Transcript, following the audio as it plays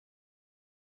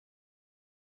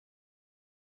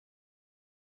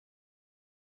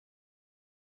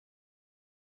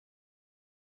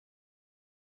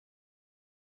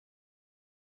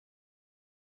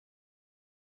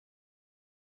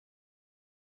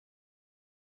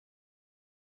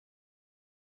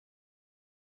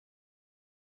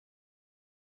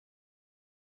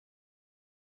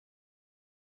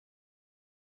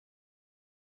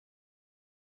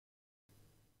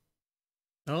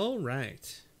All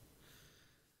right.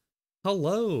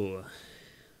 Hello.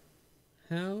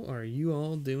 How are you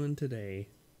all doing today?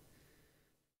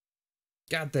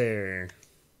 Got there.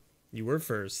 You were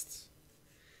first.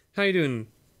 How you doing,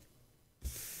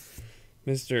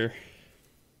 Mr.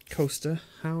 Costa?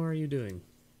 How are you doing?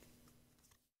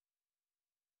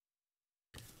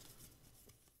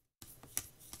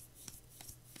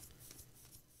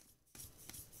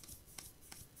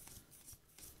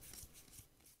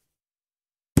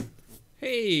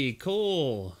 Hey,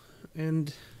 Cole.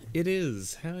 And it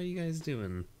is. How are you guys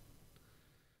doing?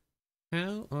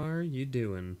 How are you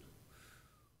doing?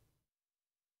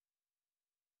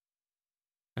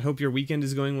 I hope your weekend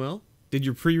is going well. Did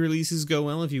your pre-releases go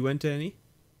well if you went to any?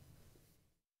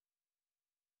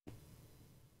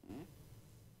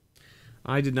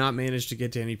 I did not manage to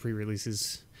get to any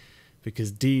pre-releases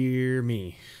because dear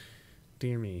me,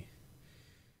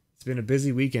 it's been a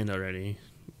busy weekend already.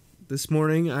 This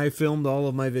morning I filmed all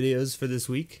of my videos for this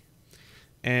week,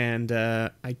 and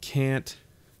I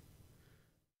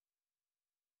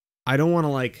don't want to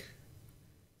like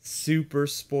super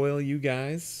spoil you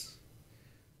guys,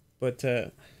 but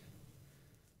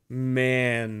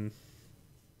man,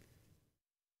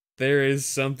 there is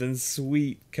something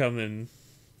sweet coming.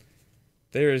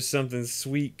 There is something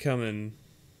sweet coming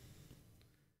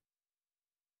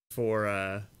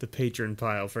for the Patron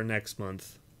pile for next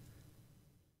month.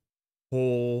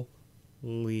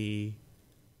 Holy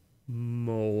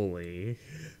moly.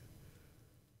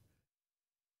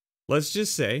 Let's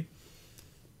just say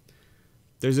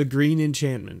there's a green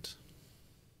enchantment.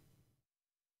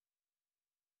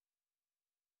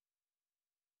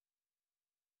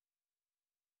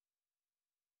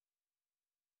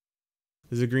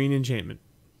 There's a green enchantment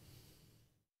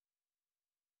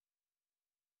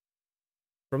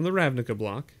from the Ravnica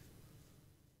block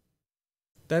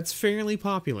that's fairly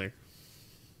popular.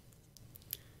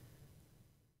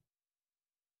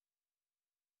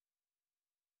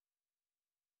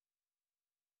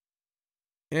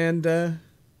 And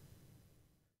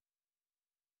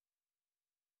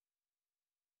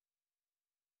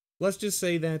let's just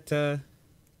say that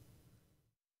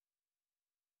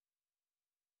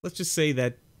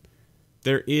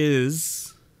there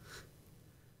is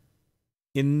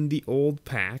in the old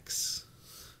packs,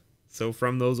 so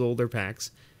from those older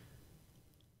packs,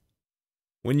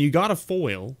 when you got a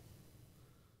foil,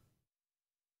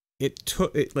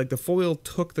 the foil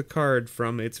took the card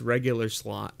from its regular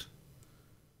slot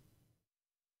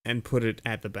and put it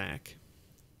at the back.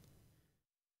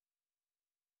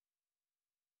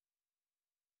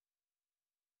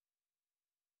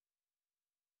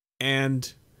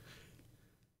 And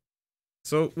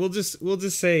so we'll just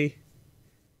say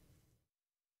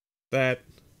that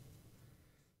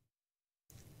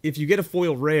if you get a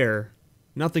foil rare,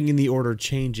 nothing in the order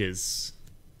changes.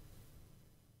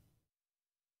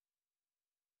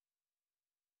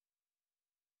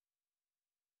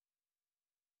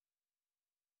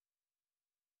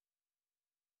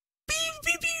 Pew,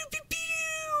 pew, pew, pew,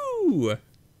 pew.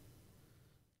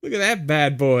 Look at that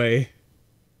bad boy.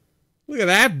 Look at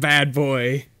that bad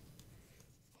boy.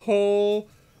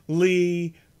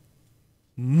 Holy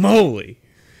moly.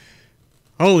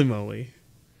 Holy moly.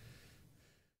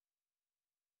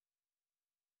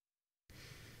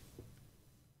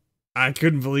 I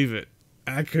couldn't believe it.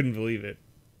 I couldn't believe it.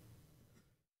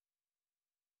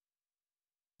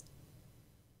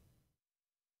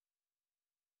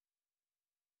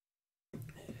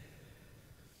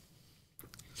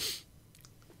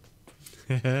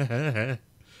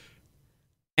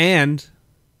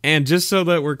 And just so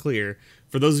that we're clear,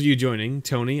 for those of you joining,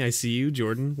 Tony, I see you,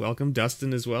 Jordan, welcome,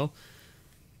 Dustin as well.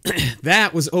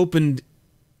 That was opened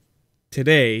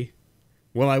today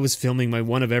while I was filming my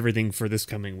one of everything for this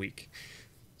coming week.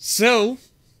 So,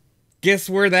 guess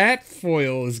where that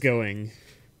foil is going?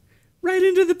 Right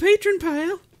into the patron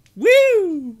pile.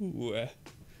 Woo!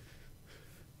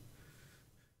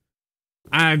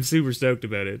 I'm super stoked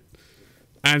about it.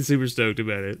 I'm super stoked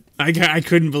about it. I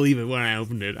couldn't believe it when I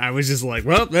opened it. I was just like,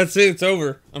 well, that's it. It's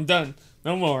over. I'm done.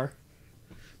 No more.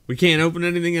 We can't open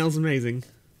anything else amazing.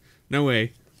 No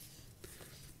way.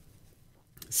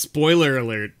 Spoiler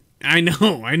alert. I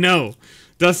know.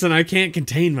 Dustin, I can't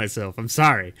contain myself. I'm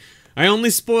sorry. I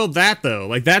only spoiled that, though.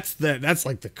 Like, that's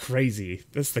like the crazy.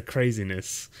 That's the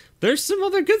craziness. There's some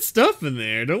other good stuff in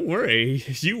there. Don't worry.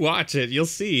 You watch it. You'll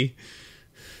see.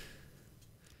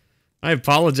 I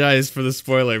apologize for the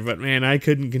spoiler, but man, I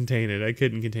couldn't contain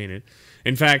it.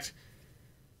 In fact,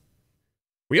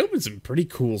 we opened some pretty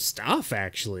cool stuff,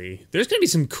 actually. There's going to be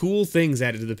some cool things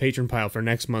added to the patron pile for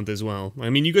next month as well.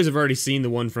 I mean, you guys have already seen the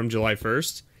one from July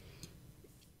 1st.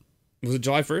 Was it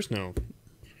July 1st? No.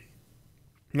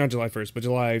 Not July 1st, but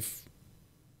July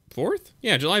 4th?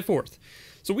 Yeah, July 4th.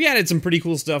 So we added some pretty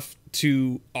cool stuff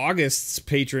to August's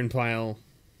Patron pile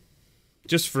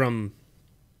just from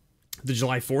the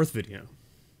July 4th video.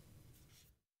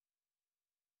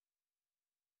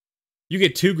 You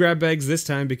get 2 grab bags this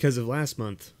time because of last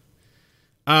month.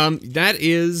 That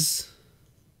is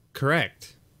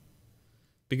correct.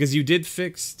 Because you did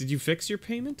you fix your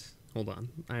payment? Hold on.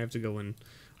 I have to go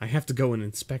and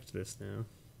inspect this now.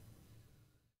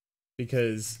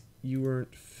 Because you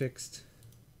weren't fixed.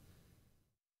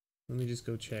 Let me just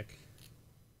go check.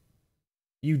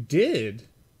 You did?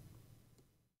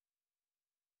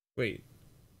 Wait.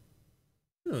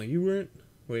 No, you weren't.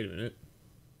 Wait a minute.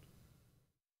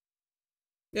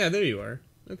 Yeah, there you are.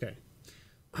 Okay.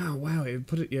 Oh, wow, it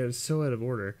put it. Yeah, it was so out of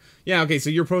order. Yeah, okay. So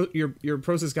your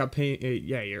process got paid.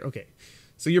 Yeah, you're okay.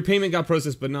 So your payment got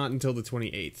processed, but not until the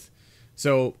 28th.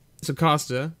 So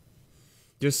Costa,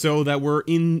 just so that we're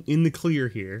in the clear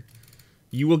here,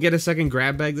 you will get a second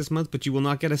grab bag this month, but you will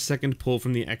not get a second pull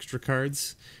from the extra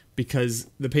cards because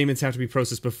the payments have to be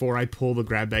processed before I pull the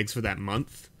grab bags for that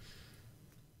month.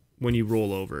 When you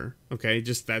roll over, okay,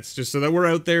 that's just so that we're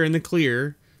out there in the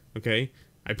clear, okay.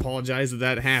 I apologize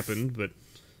that happened, but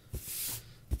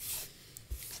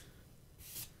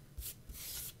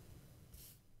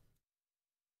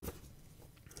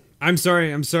I'm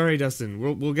sorry, Dustin.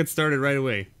 We'll get started right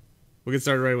away.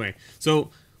 So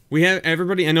we have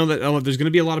everybody. I know that there's going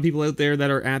to be a lot of people out there that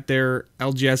are at their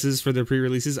LGSs for their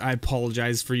pre-releases. I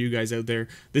apologize for you guys out there.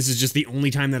 This is just the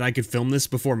only time that I could film this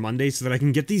before Monday so that I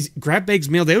can get these grab bags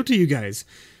mailed out to you guys.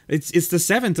 It's the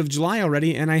 7th of July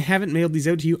already, and I haven't mailed these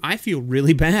out to you. I feel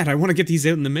really bad. I want to get these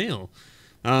out in the mail.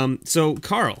 So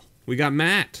Carl, we got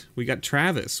Matt, we got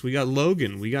Travis, we got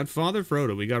Logan, we got Father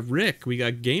Frodo, we got Rick, we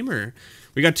got Gamer.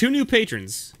 We got 2 new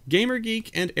patrons, Gamer Geek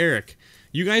and Eric.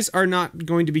 You guys are not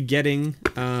going to be getting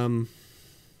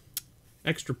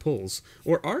extra pulls.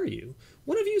 Or are you?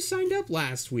 One of you signed up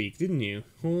last week, didn't you?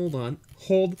 Hold on.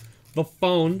 Hold the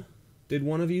phone. Did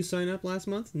one of you sign up last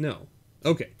month? No.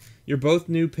 Okay. You're both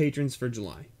new patrons for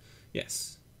July.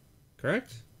 Yes.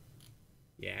 Correct?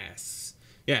 Yes.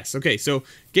 Yes. Okay, so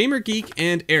Gamer Geek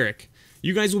and Eric,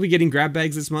 you guys will be getting grab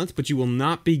bags this month, but you will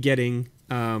not be getting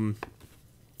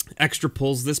extra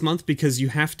pulls this month because you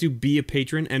have to be a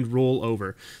patron and roll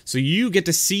over. So you get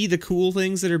to see the cool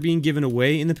things that are being given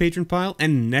away in the patron pile,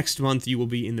 and next month you will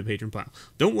be in the patron pile.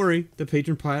 Don't worry, the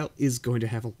patron pile is going to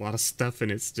have a lot of stuff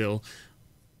in it still.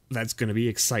 That's going to be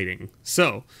exciting.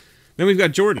 So, then we've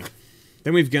got Jordan.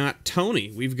 Then we've got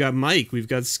Tony. We've got Mike. We've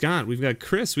got Scott. We've got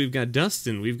Chris. We've got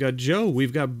Dustin. We've got Joe.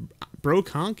 We've got Bro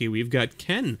Conky. We've got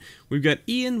Ken. We've got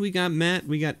Ian. We got Matt.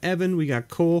 We got Evan. We got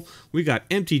Cole. We got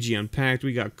MTG Unpacked.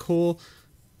 We got Cole.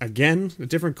 Again, a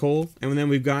different Cole. And then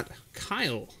we've got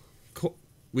Kyle.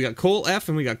 We got Cole F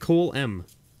and we got Cole M.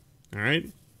 All right?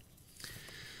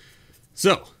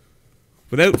 So,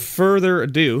 without further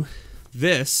ado,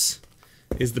 this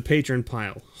is the patron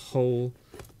pile. Holy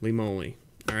moly.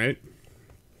 All right?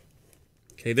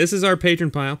 Okay, this is our patron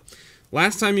pile.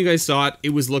 Last time you guys saw it, it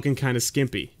was looking kind of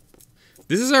skimpy.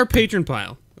 This is our patron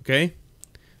pile, okay?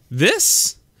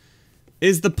 This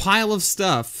is the pile of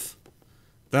stuff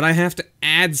that I have to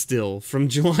add still from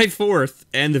July 4th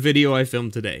and the video I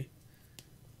filmed today.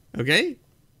 Okay?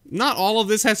 Not all of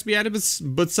this has to be added,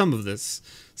 but some of this.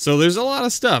 So there's a lot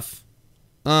of stuff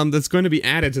that's going to be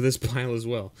added to this pile as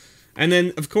well. And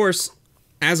then, of course,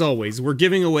 as always, we're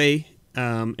giving away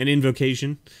an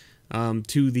invocation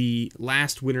to the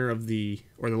last winner of the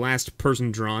last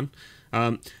person drawn.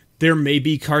 There may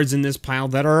be cards in this pile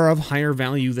that are of higher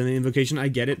value than the invocation, I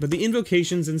get it, but the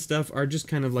invocations and stuff are just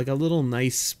kind of like a little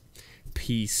nice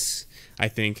piece, I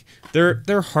think.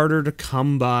 They're harder to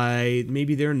come by,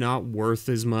 maybe they're not worth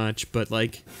as much, but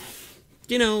like,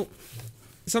 you know,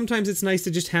 sometimes it's nice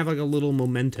to just have like a little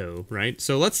memento, right?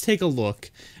 So let's take a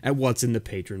look at what's in the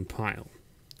patron pile.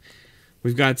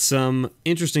 We've got some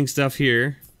interesting stuff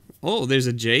here. Oh, there's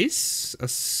a Jace.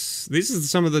 This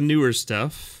is some of the newer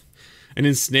stuff. An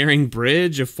ensnaring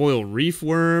bridge, a foil reef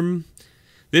worm.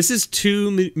 This is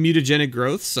 2 mutagenic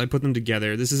growths. I put them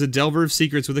together. This is a Delver of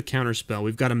Secrets with a counterspell.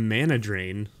 We've got a mana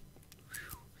drain.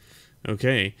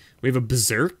 Okay. We have a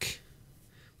Berserk.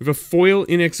 We have a foil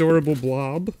inexorable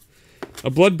blob. A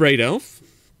Bloodbraid Elf.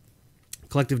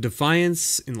 Collective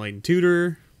Defiance, Enlightened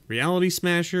Tutor, Reality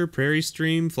Smasher, Prairie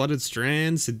Stream, Flooded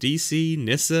Strand, Sidisi,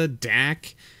 Nissa,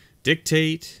 Dak,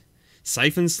 Dictate,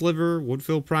 Siphon Sliver,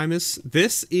 Woodfill Primus.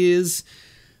 This is,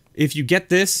 if you get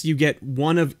this, you get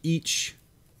 1 of each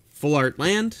full art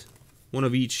land, 1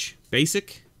 of each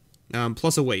basic,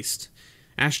 plus a waste.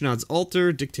 Ashnod's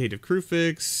Altar, Dictative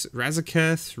Crewfix,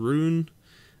 Razaketh, Rune,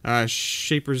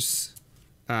 Shaper's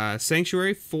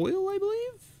Sanctuary, foil, I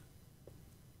believe?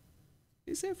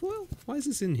 Is that foil? Why is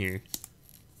this in here?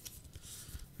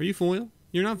 Are you foil?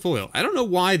 You're not foil. I don't know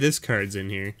why this card's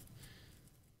in here.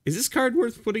 Is this card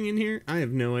worth putting in here? I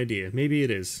have no idea. Maybe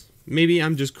it is. Maybe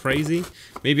I'm just crazy.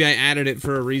 Maybe I added it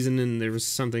for a reason and there was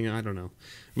something, I don't know.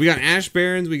 We got Ash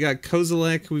Barons, we got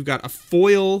Kozilek, we've got a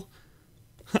foil.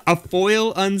 A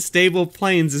foil Unstable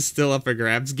Plains is still up for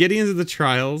grabs. Gideon's of the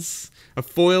Trials. A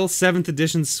foil 7th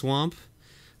edition Swamp.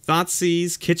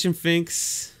 Thoughtseize, Kitchen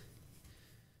Finks.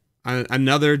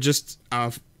 Another just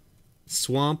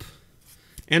Swamp.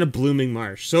 And a Blooming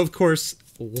Marsh. So, of course,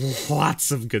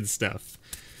 lots of good stuff.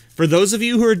 For those of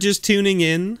you who are just tuning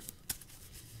in,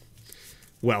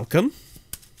 welcome.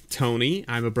 Tony,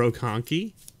 I'm a Broke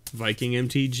Honky. Viking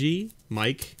MTG.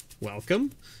 Mike,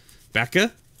 welcome.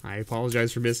 Becca, I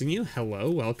apologize for missing you. Hello,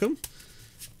 welcome.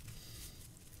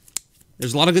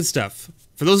 There's a lot of good stuff.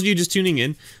 For those of you just tuning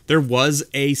in, there was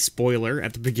a spoiler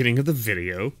at the beginning of the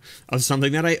video of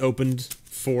something that I opened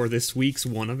for this week's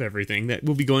One of Everything that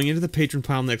will be going into the Patron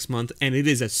pile next month, and it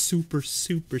is a super,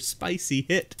 super spicy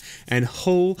hit, and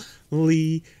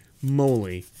holy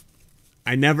moly.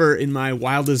 I never in my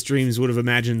wildest dreams would have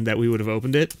imagined that we would have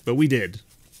opened it, but we did.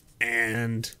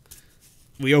 And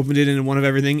we opened it in One of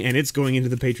Everything, and it's going into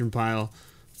the Patron pile,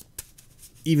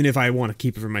 even if I want to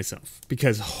keep it for myself,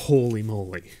 because holy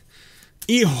moly.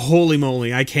 Holy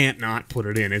moly, I can't not put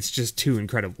it in. It's just too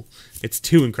incredible. It's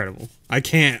too incredible. I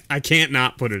can't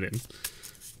not put it in.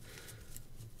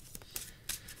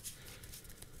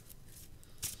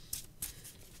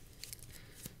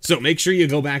 So make sure you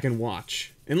go back and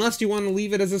watch. Unless you want to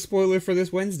leave it as a spoiler for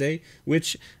this Wednesday,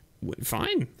 which,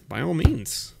 fine, by all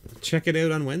means. Check it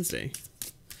out on Wednesday.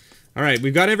 Alright,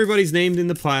 we've got everybody's named in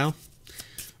the pile.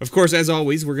 Of course, as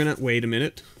always, we're gonna... Wait a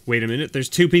minute. Wait a minute. There's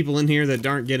 2 people in here that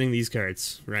aren't getting these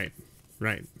cards. Right.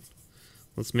 Right.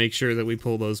 Let's make sure that we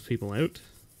pull those people out.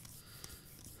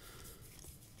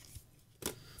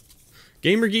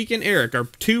 Gamer Geek and Eric are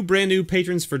 2 brand new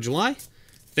patrons for July.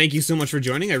 Thank you so much for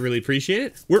joining. I really appreciate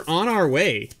it. We're on our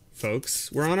way,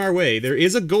 folks. We're on our way. There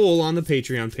is a goal on the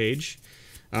Patreon page.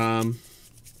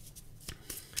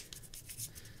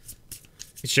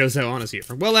 It shows how honest you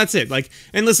are. Well, that's it.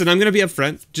 And listen, I'm going to be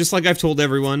upfront, just like I've told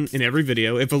everyone in every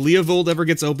video. If a Leovold ever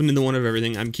gets opened in the One of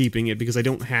Everything, I'm keeping it because I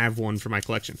don't have one for my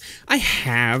collection. I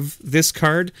have this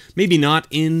card, maybe not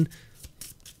in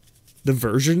the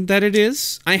version that it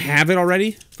is. I have it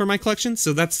already for my collection,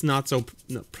 so that's not so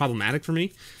problematic for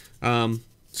me.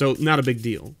 So not a big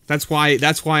deal. That's why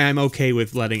I'm okay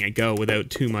with letting it go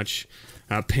without too much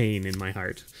pain in my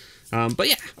heart. But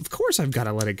yeah, of course I've got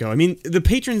to let it go. I mean, the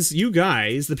patrons, you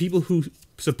guys, the people who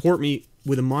support me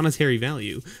with a monetary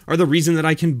value, are the reason that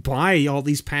I can buy all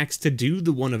these packs to do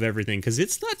the One of Everything, because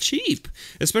it's not cheap.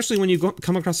 Especially when you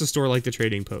come across a store like the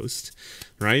Trading Post,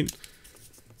 right?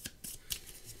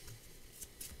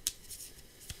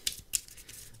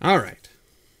 Alright.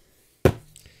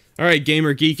 Alright,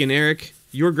 Gamer, Geek, and Eric,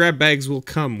 your grab bags will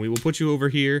come. We will put you over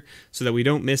here so that we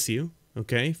don't miss you,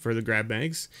 okay, for the grab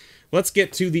bags. Let's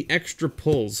get to the extra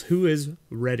pulls. Who is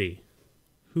ready?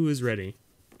 Who is ready?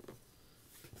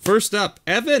 First up,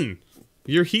 Evan!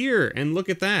 You're here, and look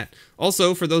at that.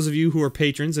 Also, for those of you who are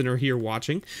patrons and are here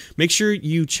watching, make sure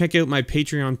you check out my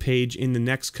Patreon page in the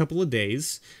next couple of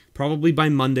days. Probably by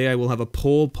Monday, I will have a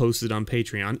poll posted on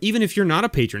Patreon. Even if you're not a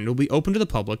patron, it'll be open to the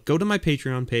public. Go to my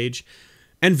Patreon page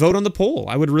and vote on the poll.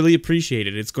 I would really appreciate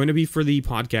it. It's going to be for the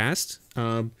podcast.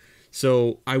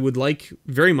 So I would like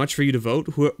very much for you to vote.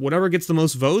 Whatever gets the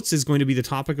most votes is going to be the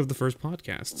topic of the first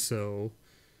podcast. So,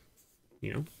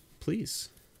 you know, please.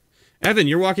 Evan,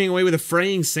 you're walking away with a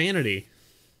Fraying Sanity.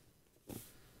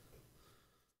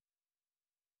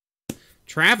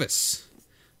 Travis,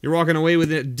 you're walking away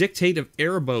with a Dictate of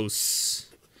Erebos.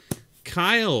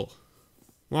 Kyle,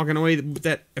 walking away with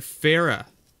that Ephera.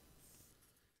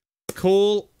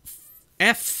 Cole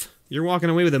F, you're walking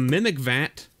away with a Mimic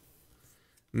Vat.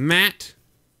 Matt,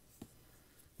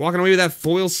 walking away with that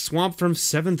foil Swamp from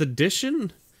 7th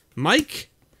edition. Mike's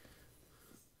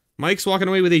walking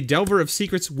away with a Delver of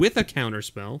Secrets with a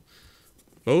counterspell.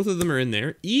 Both of them are in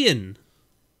there. Ian,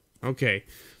 okay,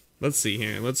 let's see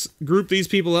here. Let's group these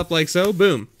people up like so.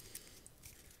 Boom.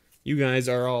 You guys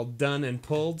are all done and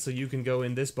pulled, so you can go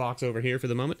in this box over here for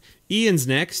the moment. Ian's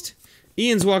next.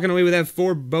 Ian's walking away with that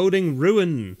Foreboding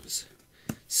Ruins.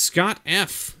 Scott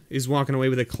F is walking away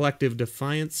with a Collective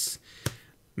Defiance.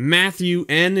 Matthew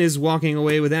N is walking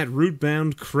away with that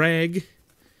Rootbound Crag.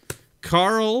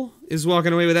 Carl is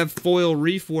walking away with that foil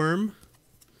Reef Worm.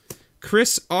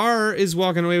 Chris R is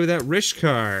walking away with that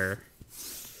Rishkar.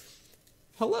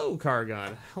 Hello, Car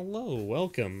God. Hello,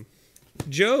 welcome.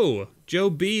 Joe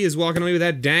B is walking away with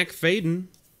that Dak Faden.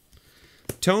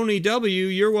 Tony W,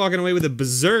 you're walking away with a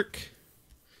Berserk.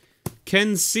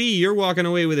 Ken C, you're walking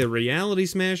away with a Reality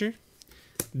Smasher.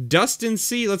 Dustin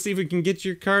C, let's see if we can get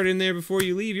your card in there before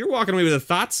you leave. You're walking away with a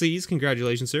Thoughtseize.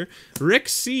 Congratulations, sir. Rick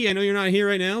C, I know you're not here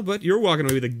right now, but you're walking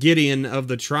away with a Gideon of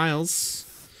the Trials.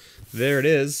 There it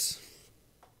is.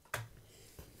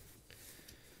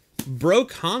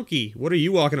 Broke Honky, what are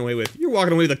you walking away with? You're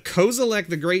walking away with a Kozilek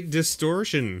the Great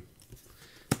Distortion.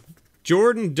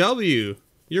 Jordan W,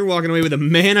 you're walking away with a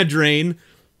Mana Drain.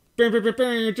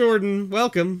 Jordan,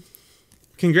 welcome.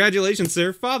 Congratulations,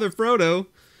 sir. Father Frodo,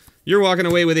 you're walking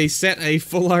away with a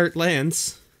Full Art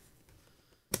Lance.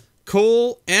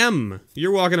 Cole M,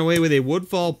 you're walking away with a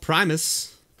Woodfall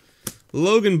Primus.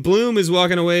 Logan Bloom is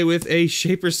walking away with a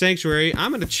Shaper Sanctuary. I'm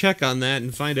going to check on that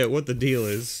and find out what the deal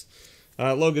is.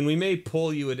 Logan, we may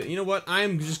pull you you know what?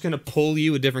 I'm just going to pull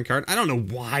you a different card. I don't know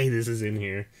why this is in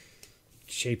here.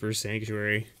 Shaper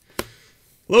Sanctuary.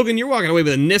 Logan, you're walking away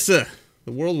with a Nissa,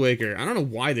 the World Waker. I don't know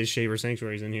why this Shaper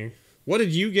Sanctuary is in here. What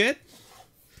did you get?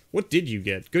 What did you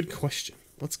get? Good question.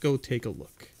 Let's go take a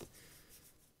look.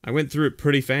 I went through it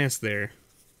pretty fast there.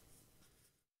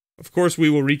 Of course, we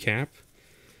will recap.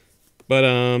 But,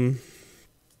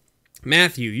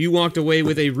 Matthew, you walked away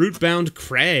with a Rootbound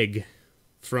Crag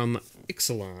from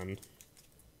Ixalan.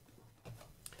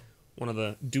 One of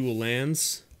the dual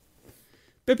lands.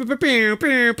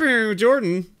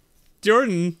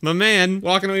 Jordan, my man,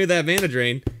 walking away with that Mana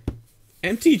Drain.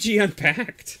 MTG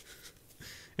Unpacked.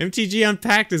 MTG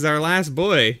Unpacked is our last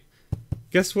boy.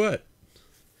 Guess what?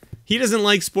 He doesn't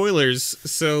like spoilers,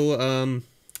 so,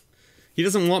 he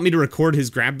doesn't want me to record his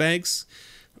grab bags.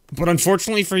 But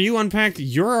unfortunately for you, Unpacked,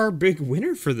 you're our big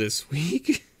winner for this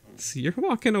week. So you're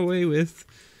walking away with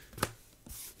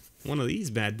one of these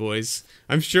bad boys.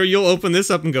 I'm sure you'll open this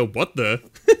up and go, what the?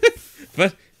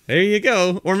 But there you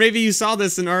go. Or maybe you saw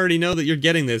this and already know that you're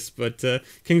getting this. But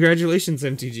congratulations,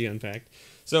 MTG Unpacked.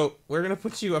 So we're going to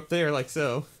put you up there like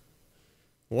so.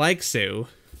 Like so.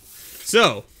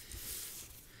 So.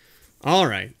 All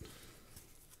right.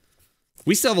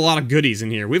 We still have a lot of goodies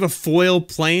in here. We have a Foil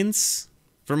Plains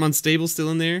from Unstable still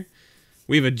in there.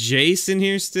 We have a Jace in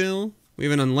here still. We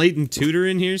have an Unlightened Tutor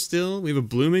in here still. We have a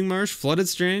Blooming Marsh, Flooded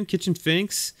Strand, Kitchen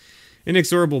Finks,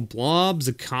 Inexorable Blob,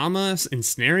 Zakama,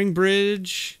 Ensnaring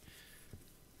Bridge.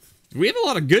 We have a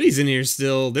lot of goodies in here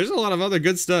still. There's a lot of other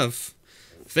good stuff.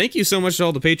 Thank you so much to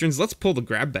all the patrons. Let's pull the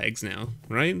grab bags now,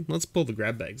 right? Let's pull the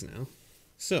grab bags now.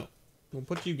 So, we'll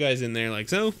put you guys in there like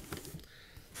so.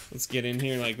 Let's get in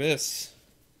here like this.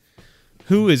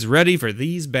 Who is ready for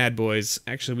these bad boys?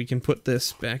 Actually, we can put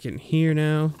this back in here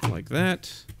now, like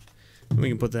that. And we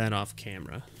can put that off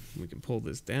camera. We can pull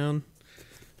this down.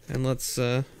 And let's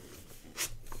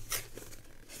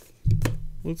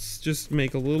just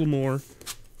make a little more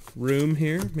room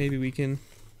here. Maybe we can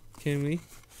we?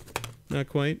 Not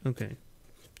quite? Okay.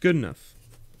 Good enough.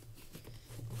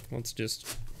 Let's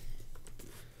just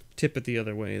tip it the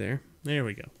other way there. There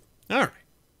we go. All right.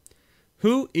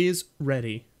 Who is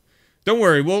ready? Don't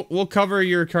worry, we'll cover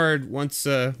your card once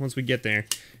we get there.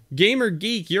 Gamer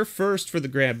Geek, you're first for the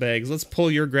grab bags. Let's pull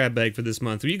your grab bag for this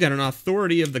month. You got an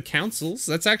Authority of the Councils.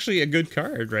 That's actually a good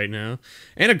card right now.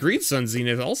 And a Green Sun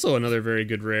Zenith, also another very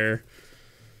good rare.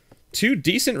 2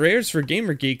 decent rares for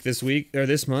Gamer Geek this week or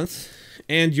this month.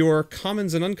 And your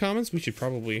commons and uncommons, we should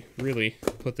probably really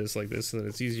put this like this so that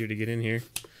it's easier to get in here.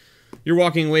 You're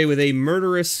walking away with a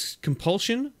Murderous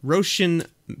Compulsion, Roshan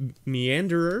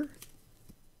Meanderer.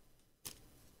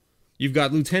 You've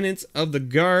got Lieutenant of the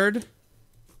Guard,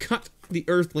 Cut the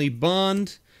Earthly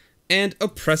Bond, and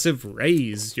Oppressive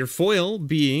Rays. Your foil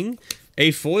being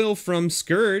a foil from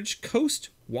Scourge, Coast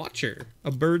Watcher, a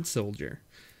bird soldier.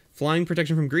 Flying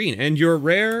protection from green. And your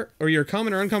rare, or your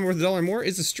common or uncommon worth $1 or more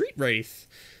is a Street Wraith.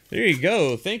 There you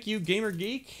go. Thank you, Gamer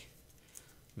Geek.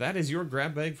 That is your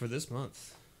grab bag for this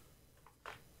month.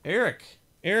 Eric.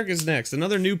 Eric is next.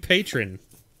 Another new patron.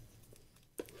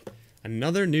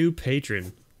 Another new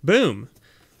patron. Boom.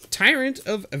 Tyrant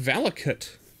of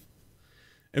Valakut.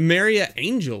 Emeria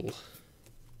Angel.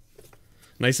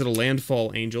 Nice little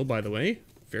landfall angel, by the way.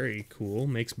 Very cool.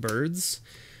 Makes birds.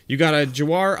 You got a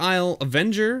Jawar Isle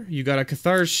Avenger. You got a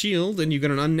Cathar's Shield. And you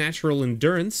got an Unnatural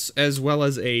Endurance. As well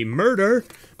as a Murder.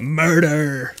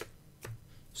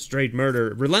 Straight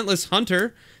murder. Relentless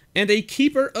Hunter. And a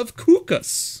Keeper of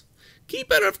Kukus.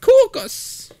 Keeper of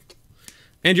Kukus.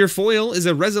 And your foil is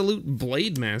a Resolute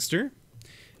Blade Master.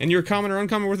 And your common or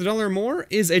uncommon worth $1 or more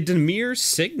is a Demir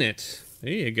Signet.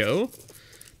 There you go.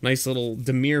 Nice little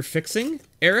Demir fixing.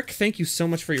 Eric, thank you so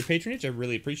much for your patronage. I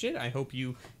really appreciate it. I hope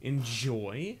you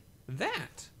enjoy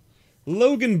that.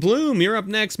 Logan Bloom, you're up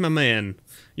next, my man.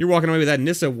 You're walking away with that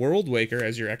Nissa World Waker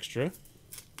as your extra.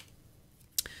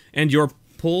 And your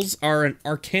pulls are an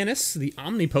Arcanus, the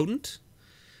Omnipotent,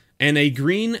 and a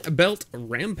Green Belt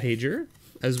Rampager,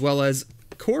 as well as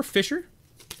Core Fisher.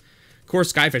 Core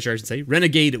Skyfisher, I should say.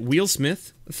 Renegade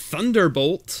Wheelsmith.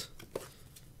 Thunderbolt.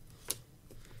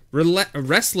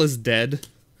 Restless Dead.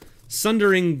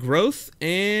 Sundering Growth.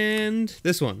 And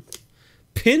this one.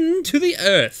 Pin to the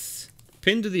Earth.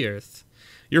 Pin to the Earth.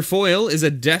 Your foil is a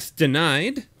Death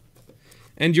Denied.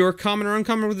 And your common or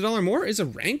uncommon with $1 more is a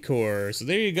Rancor. So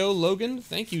there you go, Logan.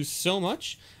 Thank you so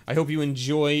much. I hope you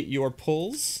enjoy your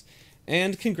pulls.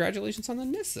 And congratulations on the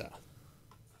Nissa.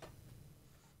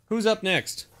 Who's up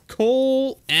next?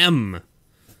 Cole M.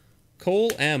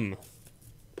 Cole M.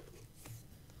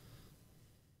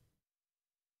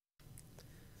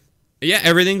 Yeah,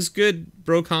 everything's good,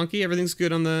 bro Conky. Everything's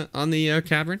good on the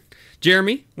cavern.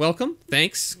 Jeremy, welcome.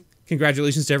 Thanks.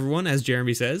 Congratulations to everyone, as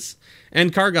Jeremy says.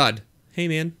 And Cargod, hey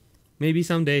man, maybe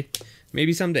someday.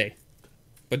 Maybe someday.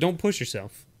 But don't push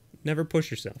yourself. Never push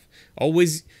yourself.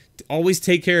 Always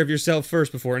take care of yourself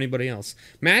first before anybody else.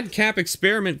 Madcap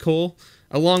Experiment Cole,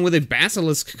 along with a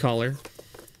Basilisk Collar.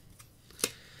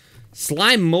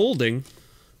 Slime Molding.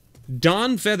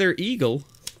 Dawn Feather Eagle.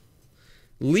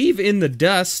 Leave in the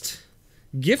Dust.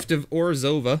 Gift of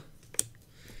Orzova.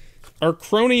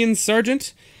 Arcronian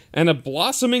Sergeant. And a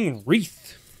Blossoming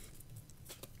Wreath.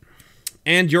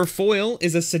 And your foil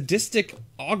is a Sadistic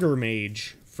Augur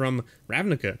Mage from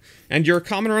Ravnica. And your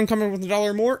common or uncommon with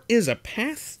 $1 more is a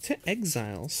Path to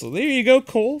Exile. So there you go,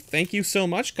 Cole. Thank you so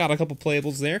much. Got a couple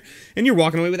playables there. And you're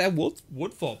walking away with that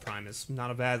Woodfall Primus.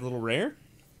 Not a bad little rare.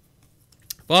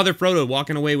 Father Frodo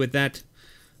walking away with that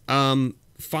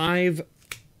 5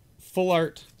 full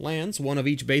art lands, 1 of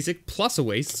each basic, plus a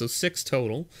waste, so 6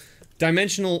 total.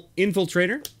 Dimensional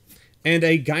Infiltrator. And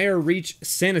a Gaia Reach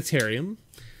Sanitarium.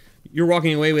 You're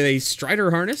walking away with a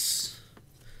Strider Harness.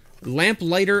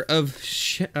 Lamplighter of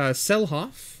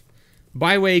Selhoff,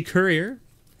 Byway Courier,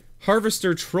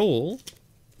 Harvester Troll,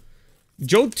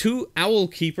 Jotu Owl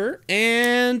Keeper,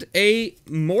 and a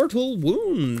Mortal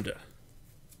Wound.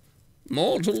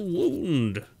 Mortal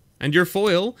Wound. And your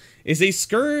foil is a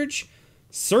Scourge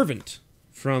Servant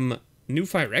from New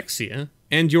Phyrexia,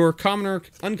 and your common or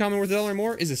uncommon worth $1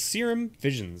 more is a Serum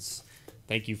Visions.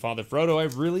 Thank you, Father Frodo. I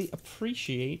really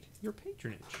appreciate your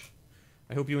patronage.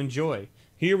 I hope you enjoy.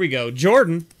 Here we go.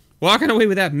 Jordan, walking away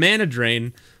with that Mana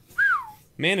Drain.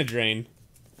 Mana Drain.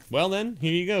 Well then,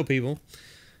 here you go, people.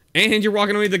 And you're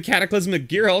walking away with the Cataclysmic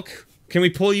Gearhulk. Can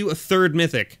we pull you a 3rd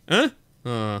Mythic?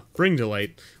 Huh? Bring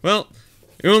Delight. Well,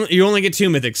 you only get 2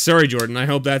 Mythics. Sorry, Jordan. I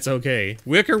hope that's okay.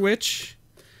 Wicker Witch.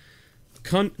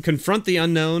 Confront the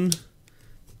Unknown.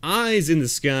 Eyes in the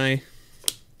Sky.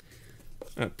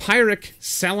 Pyric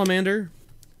Salamander.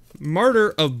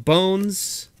 Martyr of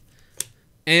Bones.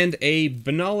 And a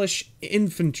Banalish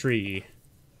Infantry.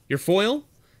 Your foil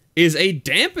is a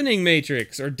Dampening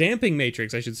Matrix, or Damping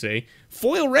Matrix, I should say.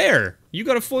 Foil rare. You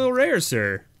got a foil rare,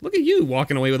 sir. Look at you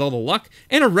walking away with all the luck.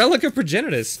 And a Relic of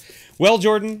Progenitus. Well,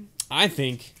 Jordan, I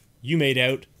think you made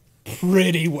out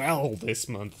pretty well this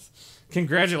month.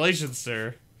 Congratulations,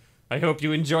 sir. I hope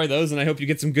you enjoy those, and I hope you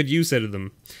get some good use out of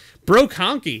them. Bro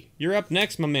Conky, you're up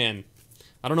next, my man.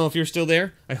 I don't know if you're still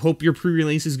there. I hope your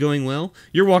pre-release is going well.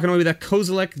 You're walking away with that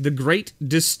Kozilek the Great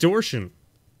Distortion.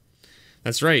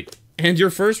 That's right. And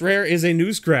your first rare is a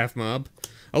Newscraft Mob,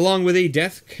 along with a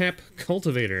Deathcap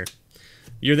Cultivator.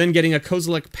 You're then getting a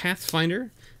Kozilek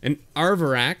Pathfinder, an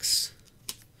Arvarax,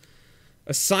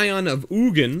 a Scion of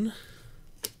Ugin,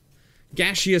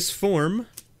 Gaseous Form,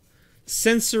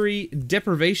 Sensory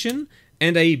Deprivation,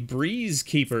 and a Breeze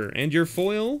Keeper. And your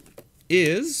foil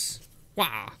is...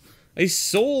 wow. A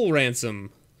Soul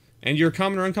Ransom. And your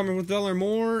common or uncommon with $1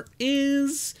 more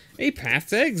is a Path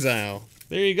to Exile.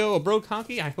 There you go, a Bro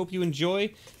Conky. I hope you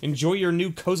enjoy your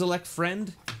new Kozilek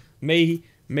friend. May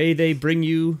they bring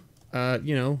you,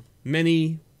 you know,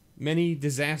 many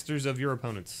disasters of your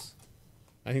opponents.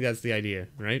 I think that's the idea,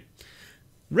 right?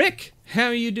 Rick, how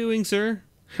are you doing, sir?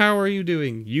 How are you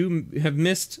doing? You have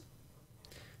missed,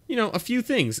 you know, a few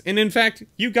things. And in fact,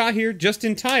 you got here just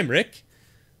in time, Rick.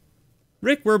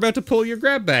 Rick, we're about to pull your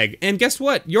grab bag. And guess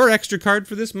what? Your extra card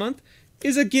for this month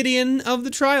is a Gideon of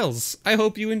the Trials. I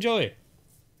hope you enjoy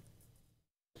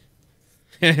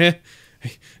it.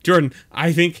 Jordan,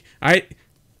 I think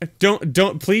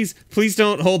please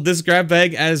don't hold this grab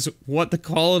bag as what the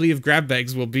quality of grab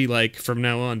bags will be like from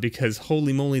now on, because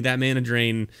holy moly, that Mana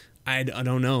Drain I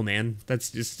don't know, man.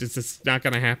 That's just not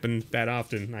gonna happen that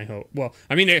often. I hope. Well,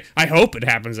 I mean, I hope it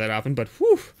happens that often. But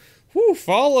whew,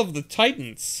 Fall of the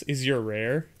Titans is your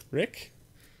rare, Rick.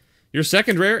 Your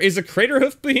second rare is a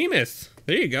Craterhoof Behemoth.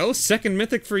 There you go. Second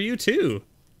mythic for you too.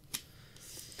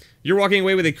 You're walking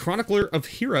away with a Chronicler of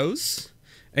Heroes,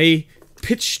 a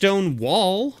Pitchstone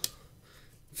Wall,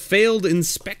 Failed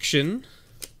Inspection,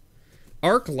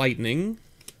 Arc Lightning,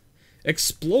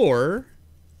 Explorer,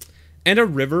 and a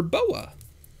River Boa.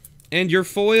 And your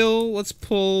foil, let's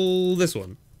pull this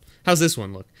one. How's this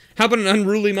one look? How about an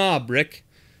Unruly Mob, Rick?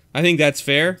 I think that's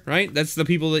fair, right? That's the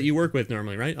people that you work with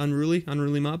normally, right?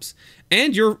 Unruly mobs.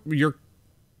 And your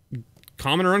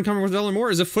common or uncommon with $1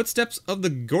 more is a Footsteps of the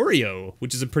Goryo,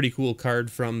 which is a pretty cool card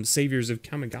from Saviors of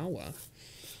Kamigawa.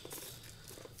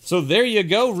 So there you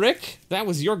go, Rick. That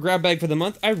was your grab bag for the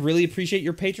month. I really appreciate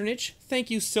your patronage. Thank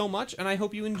you so much, and I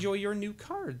hope you enjoy your new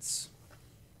cards.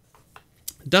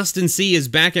 Dustin C is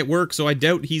back at work, so I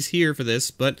doubt he's here for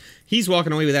this, but he's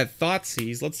walking away with that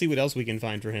Thoughtseize. Let's see what else we can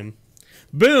find for him.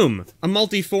 Boom! A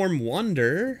Multiform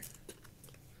Wonder.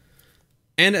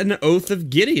 And an Oath of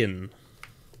Gideon.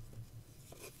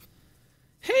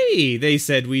 Hey, they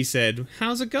said, we said.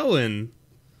 How's it going?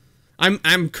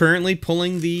 I'm currently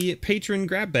pulling the patron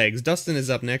grab bags. Dustin is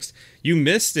up next. You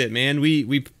missed it, man.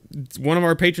 One of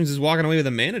our patrons is walking away with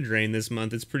a Mana Drain this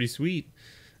month. It's pretty sweet.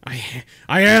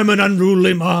 I am an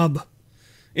unruly mob.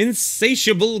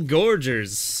 Insatiable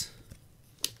Gorgers.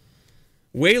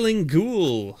 Wailing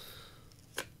Ghoul.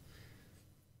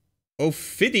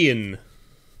 Ophidian.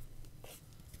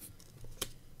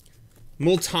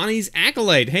 Multani's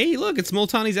Acolyte. Hey, look, it's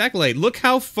Multani's Acolyte. Look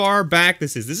how far back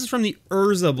this is. This is from the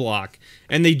Urza block,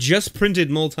 and they just printed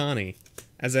Multani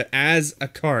as a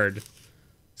card.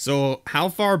 So how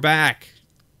far back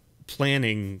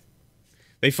planning?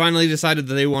 They finally decided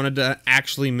that they wanted to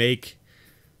actually make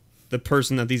the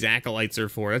person that these acolytes are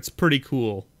for. That's pretty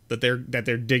cool that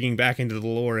they're digging back into the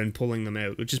lore and pulling them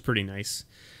out, which is pretty nice.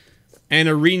 And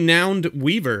a Renowned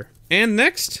Weaver. And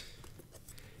next,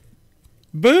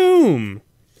 boom!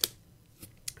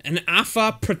 An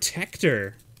Afa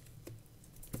Protector.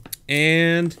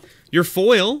 And your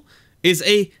foil is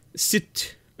a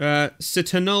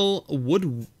Citadel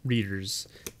Wood Readers.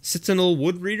 Citadel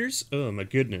Wood Readers? Oh my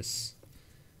goodness.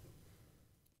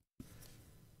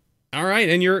 Alright,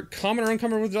 and your common or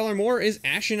uncommon with $1 more is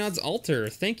Ashnod's Altar.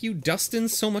 Thank you, Dustin,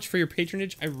 so much for your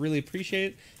patronage. I really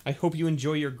appreciate it. I hope you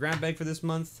enjoy your grab bag for this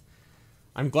month.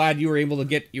 I'm glad you were able to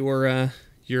get your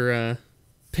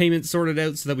payment sorted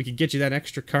out so that we could get you that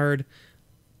extra card.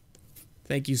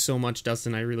 Thank you so much,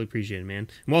 Dustin. I really appreciate it, man.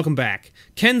 And welcome back.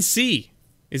 Ken C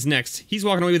is next. He's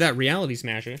walking away with that Reality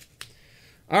Smasher.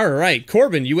 Alright,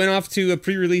 Corbin, you went off to a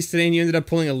pre-release today and you ended up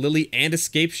pulling a Lily and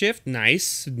Escape Shift.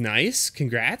 Nice, nice.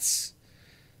 Congrats.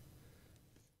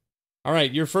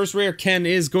 Alright, your first rare, Ken,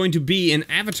 is going to be an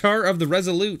Avatar of the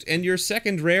Resolute, and your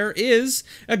second rare is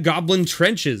a Goblin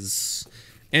Trenches.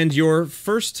 And your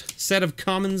first set of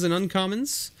commons and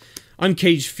uncommons,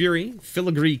 Uncaged Fury,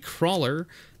 Filigree Crawler,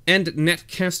 and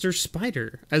Netcaster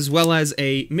Spider, as well as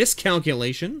a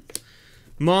Miscalculation,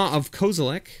 Maw of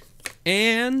Kozilek,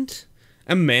 and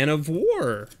a Man of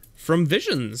War from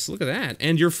Visions. Look at that.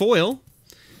 And your foil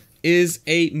is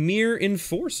a Mere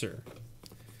Enforcer.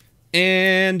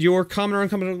 And your common or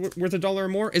uncommon worth $1 or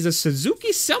more is a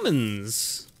Suzuki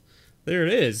Summons. There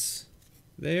it is.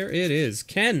 There it is.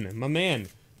 Ken, my man,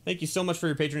 thank you so much for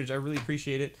your patronage. I really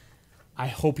appreciate it. I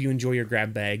hope you enjoy your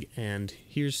grab bag. And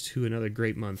here's to another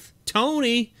great month.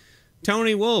 Tony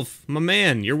Wolf, my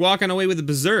man, you're walking away with a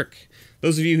Berserk.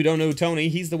 Those of you who don't know Tony,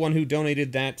 he's the one who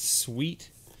donated that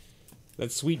sweet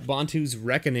Bantu's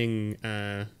Reckoning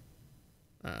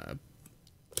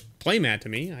playmat to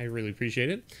me. I really appreciate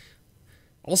it.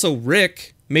 Also,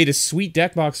 Rick made a sweet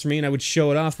deck box for me, and I would show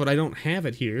it off, but I don't have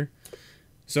it here.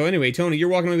 So anyway, Tony, you're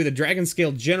walking away with a Dragon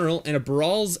Scale General and a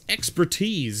Brawl's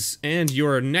Expertise. And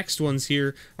your next ones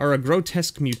here are a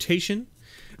Grotesque Mutation,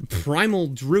 Primal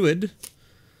Druid,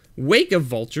 Wake of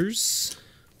Vultures,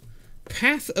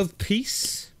 Path of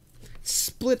Peace,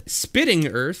 Spitting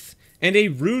Earth, and a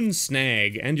Rune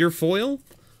Snag. And your foil?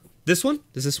 This one?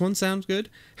 Does this one sound good?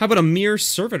 How about a Mere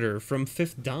Servitor from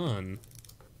Fifth Dawn?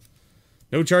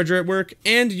 No charger at work.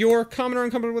 And your common or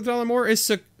uncommon with $1 more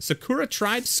is Sakura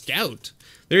Tribe Scout.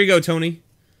 There you go, Tony.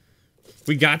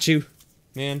 We got you,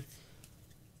 man.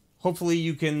 Hopefully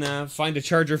you can find a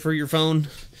charger for your phone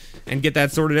and get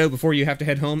that sorted out before you have to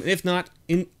head home. And if not,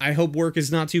 I hope work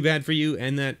is not too bad for you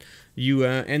and that you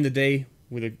end the day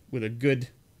with a good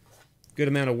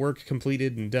amount of work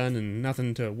completed and done and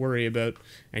nothing to worry about,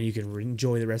 and you can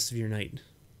enjoy the rest of your night.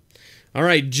 All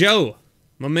right, Joe,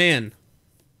 my man.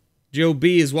 Joe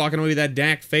B is walking away with that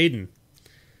Dak Faden.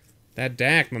 That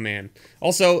Dak, my man.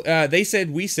 Also, they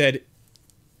said, we said.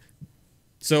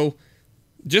 So,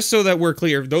 just so that we're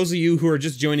clear, those of you who are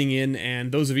just joining in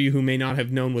and those of you who may not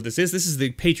have known what this is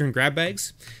the Patron grab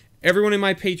bags. Everyone in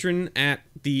my Patron at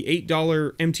the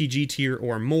 $8 MTG tier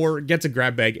or more gets a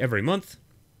grab bag every month.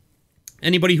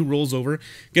 Anybody who rolls over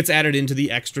gets added into the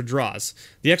extra draws.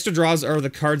 The extra draws are the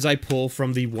cards I pull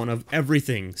from the One of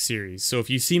Everything series. So if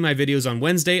you see my videos on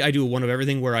Wednesday, I do a One of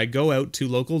Everything where I go out to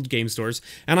local game stores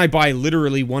and I buy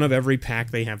literally one of every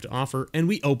pack they have to offer and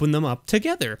we open them up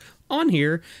together on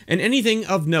here. And anything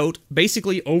of note,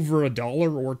 basically over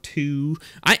 $1 or $2,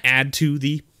 I add to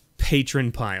the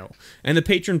Patron pile. And the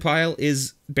Patron pile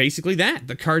is basically that,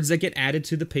 the cards that get added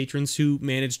to the patrons who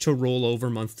manage to roll over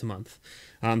month to month.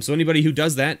 So anybody who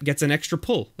does that gets an extra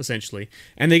pull, essentially.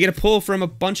 And they get a pull from a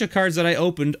bunch of cards that I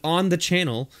opened on the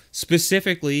channel,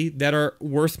 specifically that are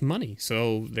worth money.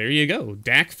 So there you go.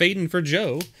 Dak Faden for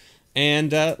Joe.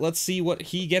 And let's see what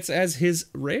he gets as his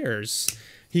rares.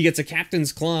 He gets a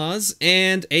Captain's Clause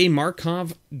and a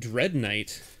Markov Dread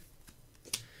Knight.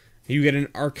 You get an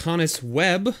Arcanus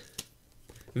Web,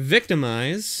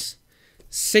 Victimize,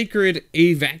 Sacred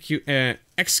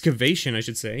Excavation, I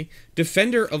should say,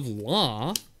 Defender of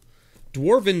Law,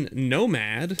 Dwarven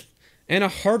Nomad, and a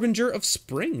Harbinger of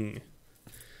Spring.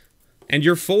 And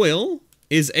your foil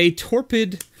is a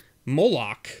Torpid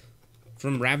Moloch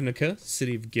from Ravnica,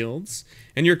 City of Guilds.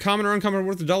 And your common or uncommon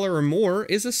worth $1 or more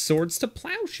is a Swords to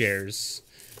Plowshares.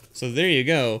 So there you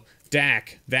go.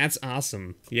 Dak, that's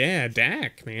awesome. Yeah,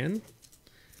 Dak, man.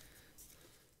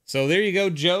 So there you go,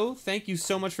 Joe. Thank you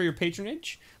so much for your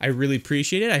patronage. I really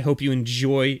appreciate it. I hope you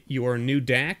enjoy your new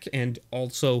Dak and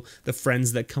also the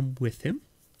friends that come with him.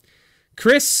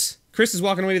 Chris is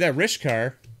walking away with that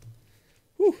Rishkar.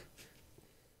 Whew.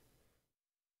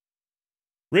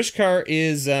 Rishkar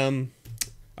is a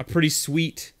pretty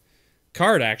sweet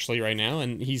card, actually, right now,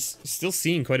 and he's still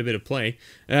seeing quite a bit of play.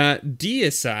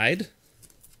 Deicide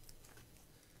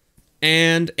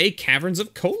and a Caverns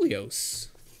of Koilos,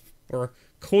 or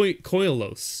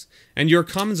Koilos. And your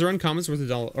commons or uncommons worth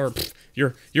 $1,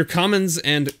 or your commons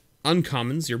and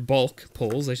uncommons, your bulk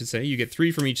pulls, I should say, you get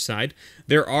 3 from each side.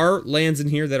 There are lands in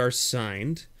here that are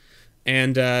signed,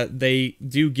 and they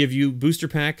do give you booster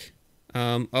pack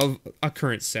of a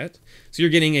current set. So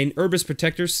you're getting an Urbis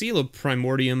Protector, Seal of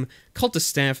Primordium, Cultist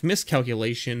Staff,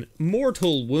 Miscalculation,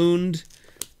 Mortal Wound,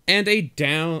 and a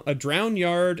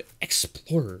Drownyard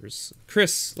Explorers.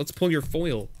 Chris, let's pull your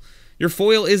foil. Your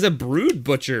foil is a Brood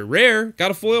Butcher. Rare.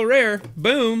 Got a foil rare.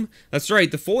 Boom. That's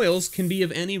right. The foils can be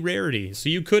of any rarity. So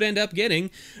you could end up getting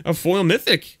a foil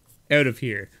mythic out of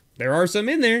here. There are some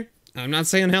in there. I'm not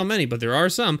saying how many, but there are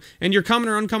some. And your common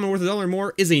or uncommon worth $1 or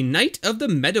more is a Knight of the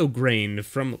Meadowgrain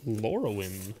from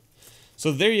Lorwyn.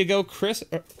 So there you go, Chris.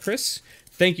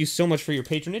 Thank you so much for your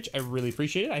patronage. I really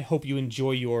appreciate it. I hope you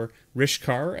enjoy your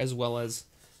Rishkar as well as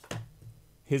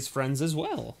his friends as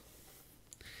well.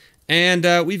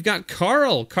 And we've got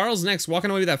Carl. Carl's next,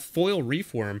 walking away with that foil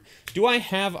Reform. Do I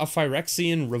have a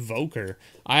Phyrexian Revoker?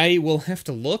 I will have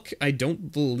to look. I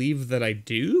don't believe that I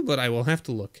do, but I will have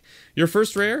to look. Your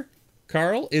first rare,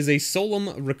 Carl, is a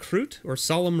Solemn Recruit,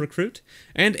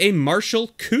 and a Martial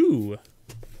Coup.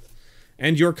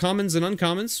 And your commons and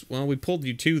uncommons, well, we pulled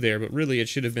you 2 there, but really it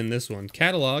should have been this one.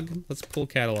 Catalog. Let's pull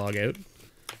Catalog out.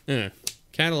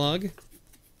 Catalog.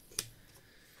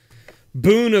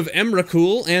 Boon of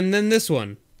Emrakul, and then this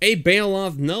one, a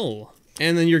Baloth Null.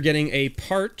 And then you're getting a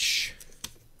Parch,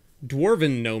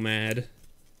 Dwarven Nomad,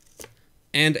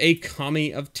 and a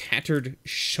Kami of Tattered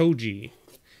Shoji.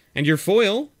 And your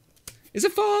foil is a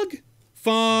Fog.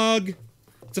 Fog.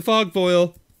 It's a Fog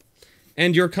foil.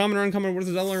 And your common or uncommon worth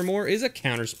 $1 or more is a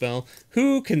Counterspell.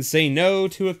 Who can say no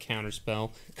to a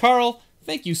Counterspell? Carl,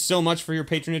 thank you so much for your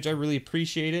patronage. I really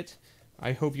appreciate it.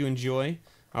 I hope you enjoy.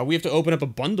 We have to open up a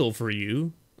bundle for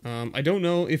you. I don't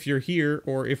know if you're here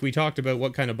or if we talked about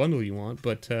what kind of bundle you want,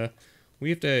 but we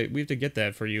have to get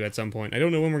that for you at some point. I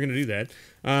don't know when we're going to do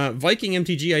that. Viking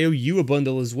MTG, I owe you a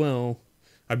bundle as well.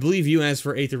 I believe you asked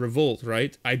for Aether Revolt,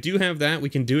 right? I do have that. We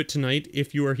can do it tonight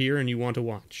if you are here and you want to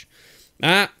watch.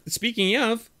 Speaking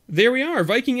of, there we are.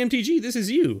 Viking MTG, this is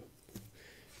you.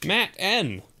 Matt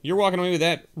N. You're walking away with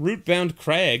that Rootbound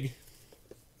Crag.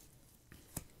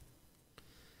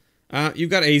 You've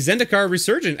got a Zendikar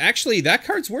Resurgent. Actually, that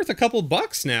card's worth a couple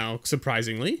bucks now,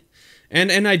 surprisingly. And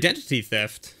an Identity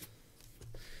Theft.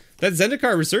 That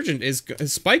Zendikar Resurgent has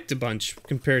spiked a bunch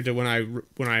compared to when I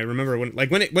remember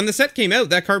when the set came out,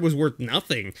 that card was worth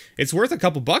nothing. It's worth a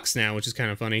couple bucks now, which is kind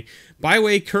of funny.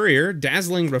 Byway Courier,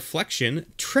 Dazzling Reflection,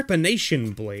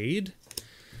 Trepanation Blade,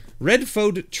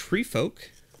 Redfode Treefolk,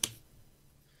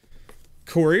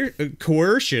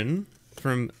 Coercion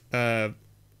from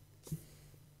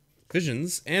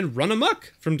Visions, and Run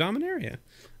Amok from Dominaria.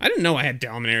 I didn't know I had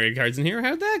Dominaria cards in here.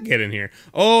 How'd that get in here?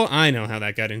 Oh, I know how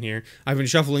that got in here. I've been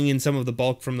shuffling in some of the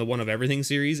bulk from the One of Everything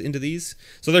series into these.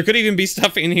 So there could even be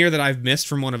stuff in here that I've missed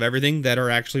from One of Everything that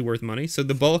are actually worth money. So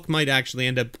the bulk might actually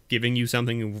end up giving you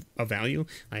something of value.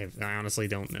 I honestly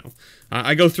don't know.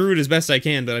 I go through it as best I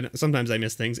can, but sometimes I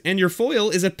miss things. And your foil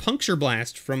is a Puncture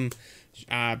Blast from,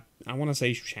 I want to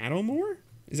say Shadowmoor?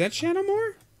 Is that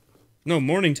Shadowmoor? No,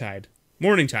 Morningtide.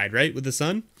 Morningtide, right? With the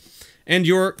sun? And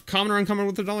your common or uncommon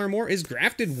with $1 or more is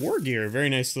Grafted War Gear. Very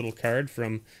nice little card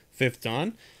from 5th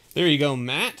Dawn. There you go,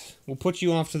 Matt. We'll put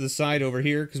you off to the side over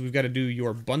here because we've got to do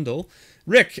your bundle.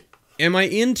 Rick, am I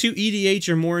into EDH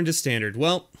or more into Standard?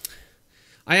 Well,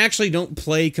 I actually don't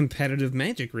play competitive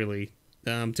Magic, really,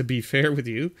 to be fair with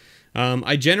you.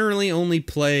 I generally only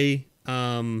play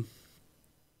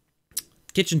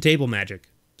kitchen table Magic.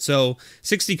 So,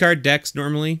 60-card decks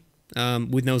normally,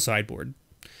 with no sideboard.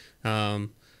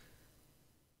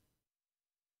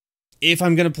 If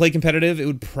I'm going to play competitive, it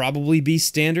would probably be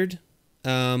Standard.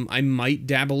 I might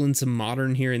dabble in some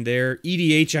Modern here and there.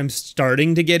 EDH I'm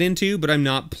starting to get into, but I'm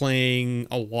not playing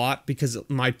a lot because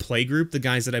my play group, the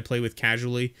guys that I play with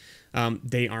casually,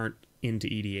 they aren't into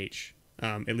EDH.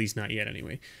 At least not yet,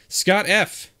 anyway. Scott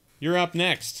F., you're up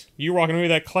next. You're walking away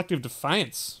with that Collective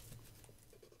Defiance.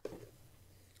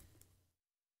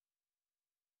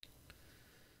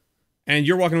 And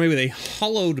you're walking away with a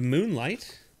Hollowed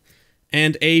Moonlight.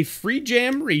 And a Free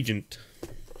Jam Regent.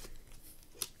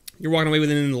 You're walking away with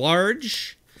an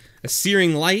Enlarge, a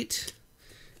Searing Light,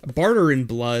 a Barter in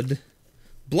Blood,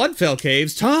 Bloodfell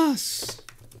Caves, Toss,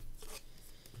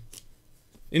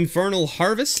 Infernal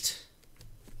Harvest,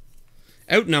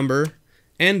 Outnumber,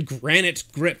 and Granite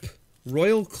Grip.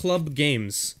 Royal Club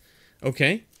Games.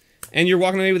 Okay. And you're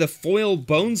walking away with a foil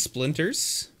Bone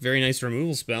Splinters. Very nice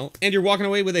removal spell. And you're walking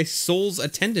away with a Soul's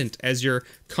Attendant as your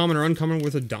common or uncommon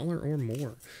worth $1 or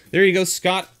more. There you go,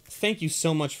 Scott. Thank you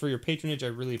so much for your patronage. I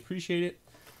really appreciate it.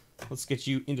 Let's get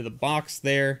you into the box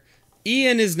there.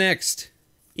 Ian is next.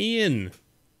 Ian,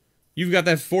 you've got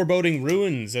that Foreboding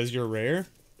Ruins as your rare.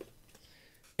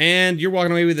 And you're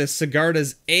walking away with a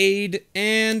Sigarda's Aid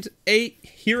and a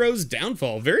Hero's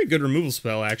Downfall. Very good removal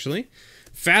spell, actually.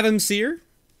 Fathom Seer.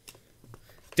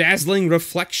 Dazzling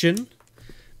Reflection,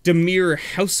 Demir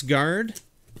Houseguard,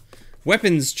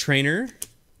 Weapons Trainer,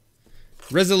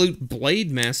 Resolute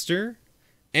Blade Master,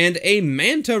 and a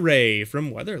Manta Ray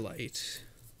from Weatherlight.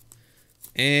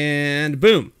 And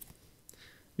boom.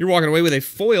 You're walking away with a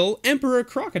foil Emperor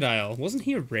Crocodile. Wasn't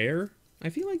he a rare? I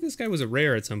feel like this guy was a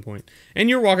rare at some point. And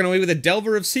you're walking away with a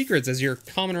Delver of Secrets as your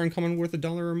common or uncommon worth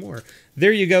 $1 or more.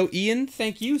 There you go, Ian.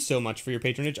 Thank you so much for your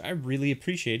patronage. I really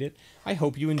appreciate it. I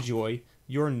hope you enjoy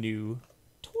your new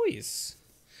toys.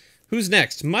 Who's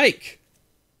next? Mike.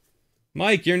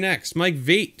 Mike, you're next. Mike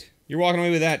Vate. You're walking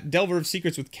away with that Delver of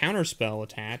Secrets with Counterspell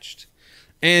attached.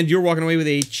 And you're walking away with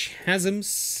a Chasm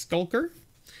Skulker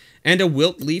and a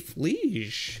Wiltleaf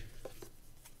Liege.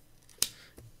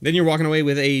 Then you're walking away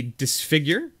with a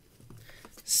Disfigure,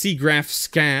 Seagraph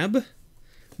Scab,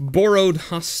 Borrowed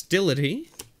Hostility,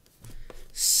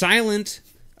 Silent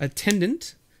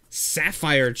Attendant,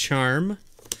 Sapphire Charm,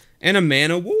 and a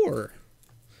Man of War.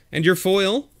 And your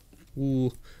foil,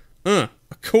 a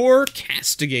Core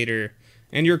Castigator.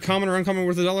 And your common or uncommon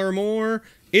worth $1 or more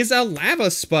is a Lava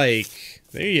Spike.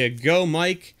 There you go,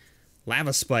 Mike.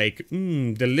 Lava Spike.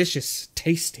 Delicious.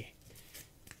 Tasty.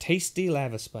 Tasty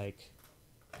Lava Spike.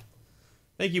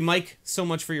 Thank you, Mike, so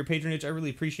much for your patronage. I really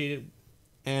appreciate it.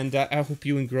 And I hope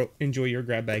you enjoy your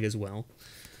grab bag as well.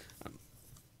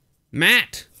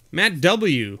 Matt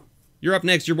W., you're up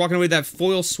next. You're walking away with that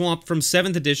Foil Swamp from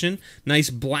 7th edition. Nice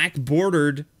black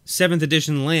bordered 7th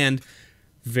edition land.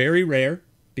 Very rare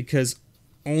because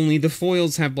only the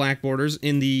foils have black borders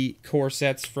in the core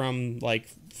sets from, like,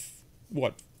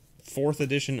 what, 4th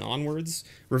edition onwards?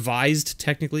 Revised,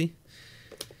 technically.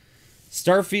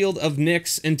 Starfield of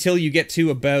Nyx until you get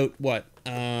to about, what?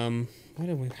 How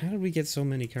did we get so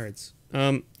many cards?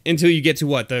 Until you get to,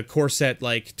 what, the core set,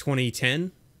 like,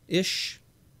 2010-ish?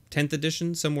 10th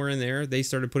edition, somewhere in there, they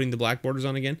started putting the black borders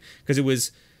on again. Because it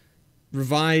was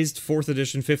revised 4th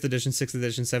edition, 5th edition, 6th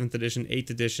edition, 7th edition, 8th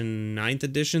edition, 9th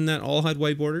edition that all had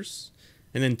white borders.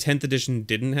 And then 10th edition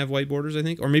didn't have white borders, I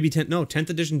think. Or maybe 10th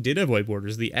edition did have white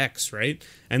borders, the X, right?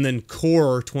 And then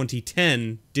Core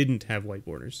 2010 didn't have white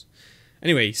borders.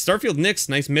 Anyway, Starfield Nyx,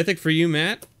 nice mythic for you,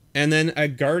 Matt. And then a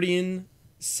Guardian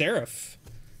Seraph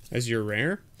as your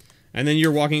rare. And then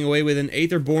you're walking away with an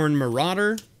Aetherborn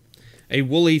Marauder, a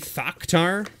Woolly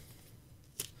Thoktar,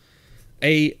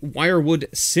 a Wirewood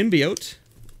Symbiote,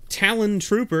 Talon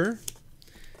Trooper,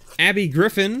 Abby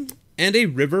Griffin, and a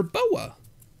River Boa.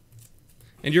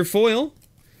 And your foil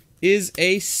is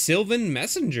a Sylvan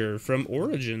Messenger from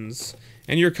Origins.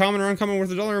 And your common or uncommon worth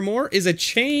 $1 or more is a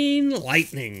Chain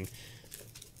Lightning.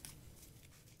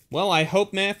 Well, I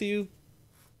hope, Matthew,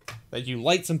 that you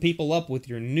light some people up with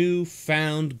your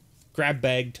newfound grab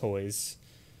bag toys.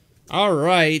 All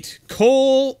right,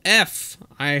 Cole F.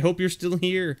 I hope you're still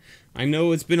here. I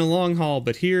know it's been a long haul,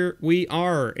 but here we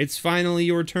are. It's finally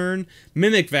your turn.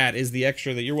 Mimic Vat is the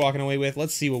extra that you're walking away with.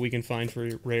 Let's see what we can find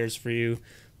for rares for you.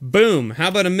 Boom. How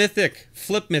about a mythic?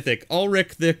 Flip mythic.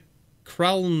 Ulrich the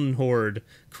Krallen Horde.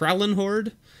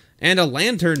 And a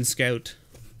Lantern Scout.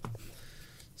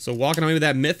 So walking away with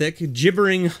that mythic.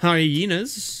 Gibbering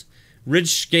Hyenas.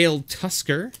 Ridge-Scale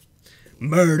Tusker.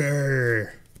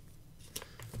 Murder.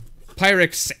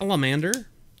 Pyrex Salamander.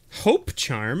 Hope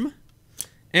Charm.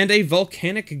 And a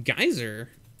Volcanic Geyser.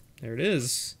 There it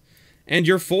is. And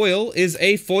your foil is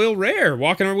a foil rare.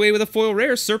 Walking away with a foil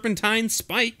rare. Serpentine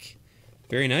Spike.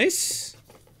 Very nice.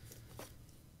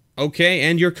 Okay,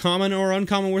 and your common or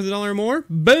uncommon worth $1 or more?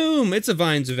 Boom! It's a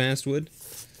Vines of Vastwood.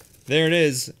 There it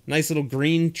is. Nice little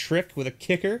green trick with a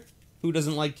kicker. Who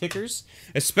doesn't like kickers?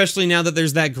 Especially now that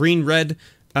there's that green-red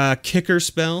kicker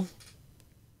spell.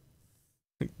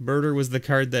 Murder was the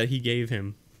card that he gave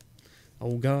him.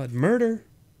 Oh god, murder!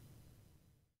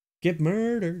 Get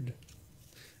murdered.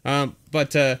 The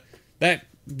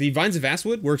Vines of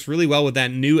Vastwood works really well with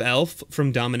that new elf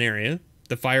from Dominaria,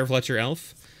 the Fire Fletcher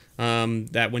elf.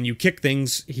 That when you kick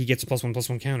things, he gets a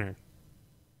 +1/+1 counter.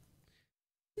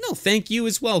 No, thank you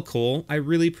as well, Cole. I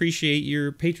really appreciate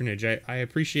your patronage. I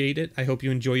appreciate it. I hope you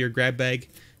enjoy your grab bag.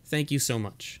 Thank you so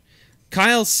much.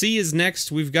 Kyle C is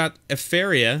next. We've got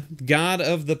Eferia, God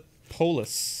of the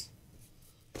Polis.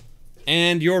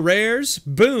 And your rares,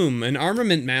 boom, an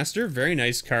Armament Master, very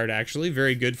nice card actually,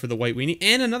 very good for the White Weenie,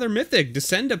 and another Mythic,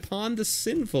 Descend Upon the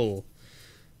Sinful.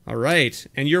 Alright,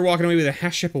 and you're walking away with a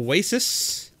Hashep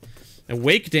Oasis, a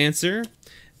Wake Dancer,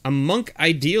 a Monk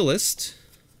Idealist,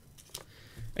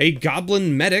 a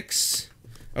Goblin Medics,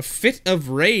 a Fit of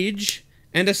Rage,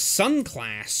 and a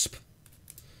Sunclasp.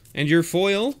 And your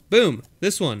foil, boom,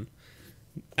 this one.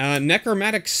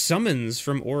 Necromantic Summons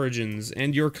from Origins,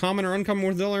 and your common or uncommon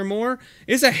worth $1 or more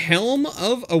is a Helm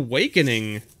of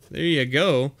Awakening. There you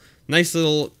go. Nice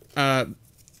little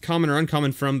common or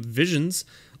uncommon from Visions.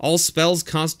 All spells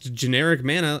cost generic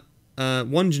mana,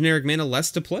 1 generic mana less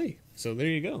to play. So there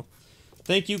you go.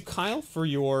 Thank you, Kyle, for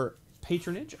your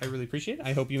patronage. I really appreciate it.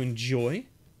 I hope you enjoy.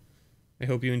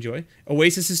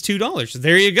 Oasis is $2.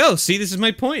 There you go. See, this is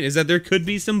my point, is that there could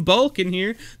be some bulk in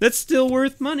here that's still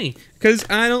worth money, because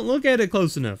I don't look at it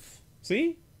close enough.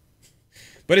 See?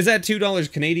 But is that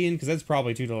 $2 Canadian? Because that's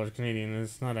probably $2 Canadian.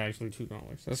 It's not actually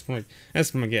 $2.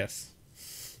 That's my guess.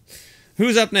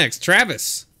 Who's up next?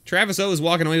 Travis. Travis O is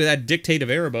walking away with that Dictate of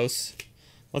Erebos.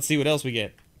 Let's see what else we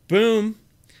get. Boom.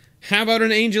 How about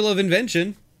an Angel of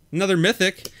Invention? Another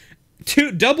Mythic.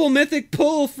 Double Mythic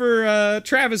pull for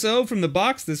Travis O from the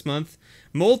box this month.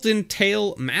 Molten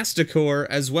Tail Masticore,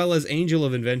 as well as Angel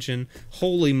of Invention.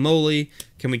 Holy moly.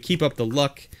 Can we keep up the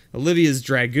luck? Olivia's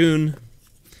Dragoon.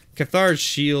 Cathar's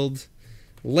Shield.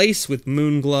 Lace with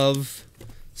Moonglove.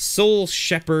 Soul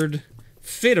Shepherd.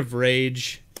 Fit of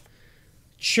Rage.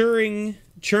 Churning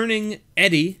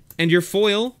Eddy. And your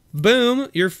foil, boom,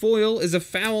 your foil is a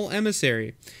Foul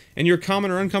Emissary. And your common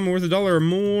or uncommon worth $1 or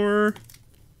more...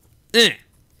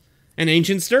 And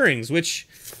Ancient Stirrings, which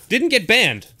didn't get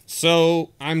banned. So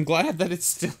I'm glad that it's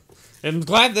still... I'm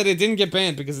glad that it didn't get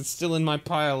banned because it's still in my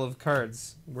pile of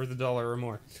cards worth $1 or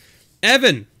more.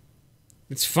 Evan,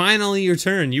 it's finally your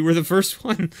turn. You were the first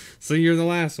one, so you're the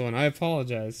last one. I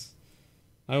apologize.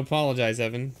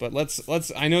 Evan. But let's.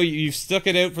 I know you've stuck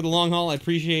it out for the long haul. I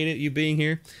appreciate it, you being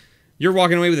here. You're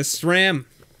walking away with a Stram.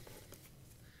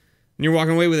 And you're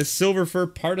walking away with a Silver Fur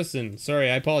Partisan.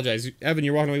 Sorry, I apologize. Evan,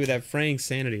 you're walking away with that Fraying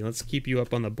Sanity. Let's keep you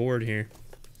up on the board here.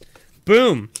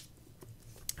 Boom!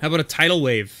 How about a Tidal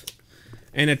Wave?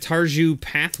 And a Tarju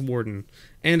Pathwarden.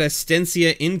 And a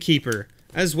Stencia Innkeeper.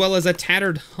 As well as a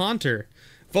Tattered Haunter.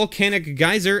 Volcanic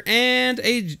Geyser. And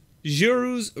a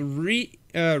Juru's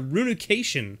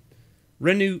Runication.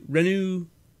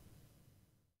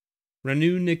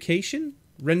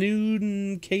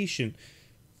 Renunication?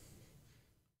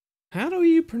 How do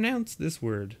you pronounce this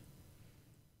word?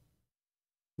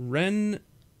 Renunciation.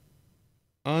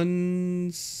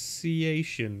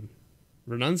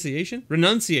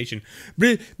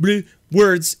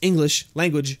 Words, English,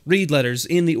 language, read letters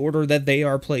in the order that they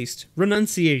are placed.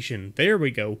 Renunciation. There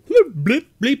we go.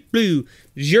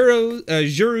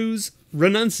 Juru's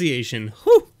Renunciation.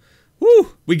 Whew.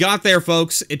 Whew! We got there,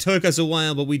 folks. It took us a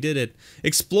while, but we did it.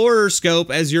 Explorer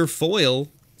Scope as your foil.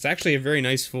 It's actually a very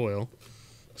nice foil.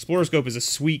 Explorer Scope is a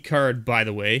sweet card, by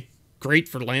the way. Great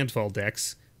for landfall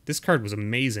decks. This card was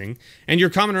amazing. And your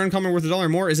common or uncommon worth $1 or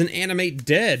more is an Animate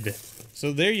Dead.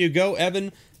 So there you go,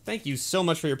 Evan. Thank you so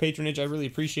much for your patronage. I really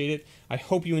appreciate it. I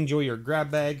hope you enjoy your grab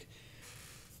bag.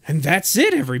 And that's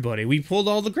it, everybody. We pulled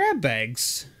all the grab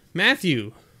bags.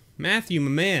 Matthew, my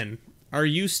man, are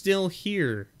you still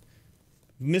here?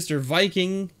 Mr.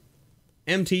 Viking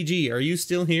MTG, are you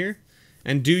still here?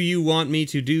 And do you want me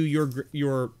to do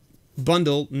your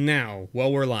bundle now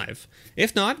while we're live?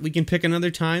 If not, we can pick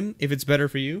another time if it's better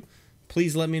for you.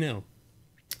 Please let me know.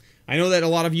 I know that a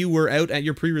lot of you were out at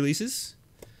your pre-releases.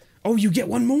 Oh, you get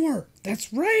one more.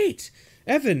 That's right.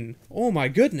 Evan, oh my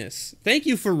goodness. Thank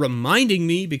you for reminding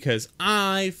me because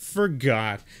I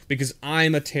forgot. Because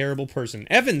I'm a terrible person.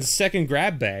 Evan's second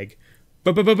grab bag.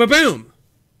 Boom.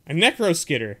 A Necro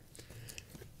Skitter.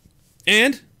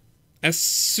 And a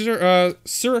Surikar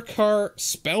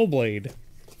Spellblade.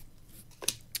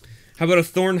 How about a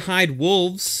Thornhide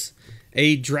Wolves,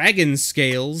 a Dragon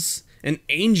Scales, an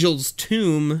Angel's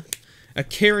Tomb, a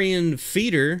Carrion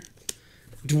Feeder,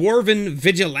 Dwarven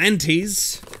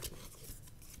Vigilantes,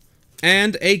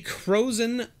 and a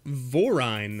Crozen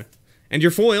Vorine. And your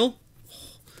foil,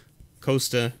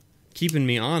 Costa, keeping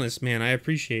me honest, man, I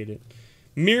appreciate it.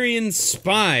 Mirian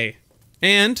Spy,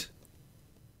 and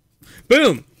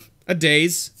boom, a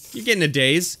Daze. You're getting a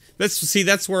Daze.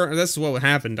 That's what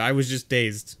happened. I was just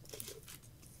dazed.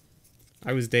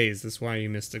 I was dazed. That's why you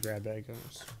missed the grab bag.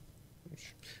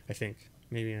 I think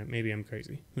maybe I'm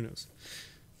crazy. Who knows?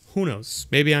 Who knows?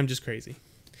 Maybe I'm just crazy.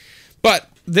 But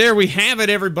there we have it,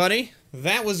 everybody.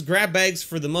 That was grab bags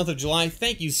for the month of July.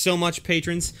 Thank you so much,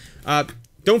 patrons.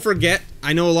 Don't forget,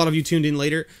 I know a lot of you tuned in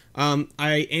later.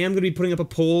 I am going to be putting up a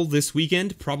poll this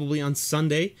weekend, probably on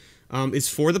Sunday. It's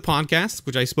for the podcast,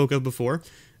 which I spoke of before.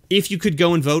 If you could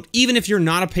go and vote, even if you're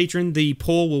not a patron, the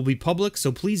poll will be public,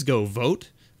 so please go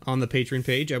vote on the Patreon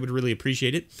page. I would really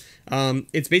appreciate it.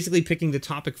 It's basically picking the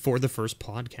topic for the first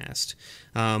podcast.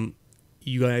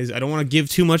 You guys, I don't want to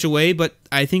give too much away, but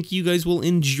I think you guys will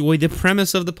enjoy the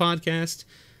premise of the podcast.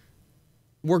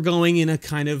 We're going in a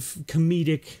kind of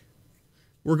comedic...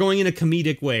 We're going in a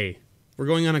comedic way. We're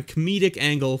going on a comedic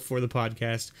angle for the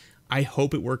podcast. I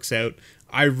hope it works out.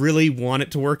 I really want it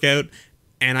to work out,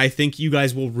 and I think you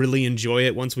guys will really enjoy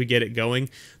it once we get it going.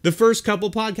 The first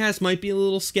couple podcasts might be a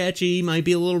little sketchy, might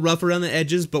be a little rough around the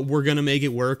edges, but we're going to make it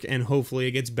work, and hopefully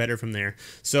it gets better from there.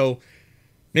 So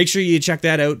make sure you check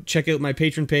that out. Check out my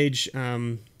Patreon page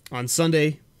on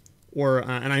Sunday, and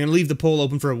I'm going to leave the poll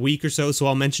open for a week or so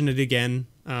I'll mention it again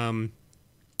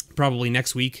probably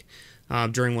next week.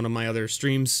 During one of my other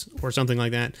streams or something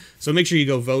like that. So make sure you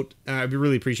go vote. I'd be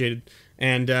really appreciated.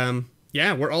 And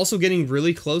yeah, we're also getting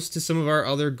really close to some of our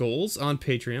other goals on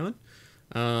Patreon.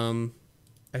 I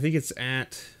think it's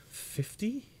at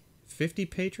 50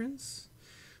 patrons.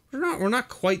 We're not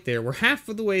quite there. We're half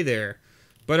of the way there.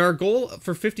 But our goal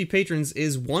for 50 patrons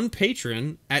is one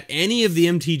patron at any of the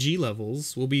MTG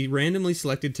levels will be randomly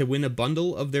selected to win a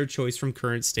bundle of their choice from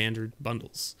current standard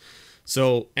bundles.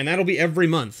 So, and that'll be every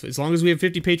month. As long as we have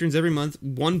 50 patrons every month,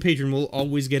 one patron will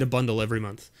always get a bundle every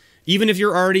month. Even if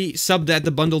you're already subbed at the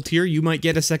bundle tier, you might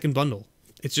get a second bundle.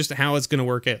 It's just how it's going to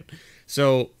work out.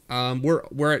 So,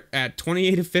 we're at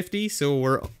 28 of 50, so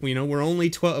we're only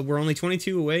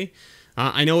 22 away.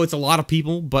 I know it's a lot of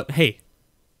people, but hey,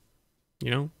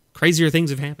 crazier things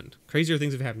have happened.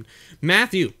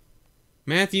 Matthew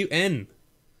N.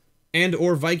 and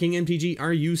or Viking MTG,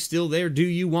 are you still there? Do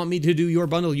you want me to do your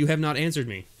bundle? You have not answered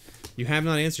me.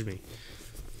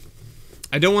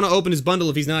 I don't want to open his bundle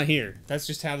if he's not here. That's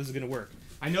just how this is going to work.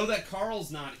 I know that Carl's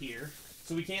not here,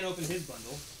 so we can't open his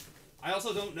bundle. I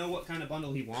also don't know what kind of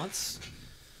bundle he wants.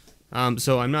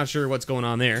 So I'm not sure what's going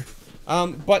on there.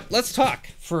 But let's talk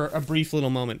for a brief little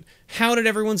moment. How did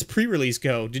everyone's pre-release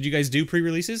go? Did you guys do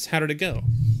pre-releases? How did it go?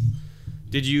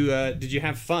 Did you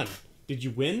have fun? Did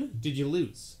you win? Did you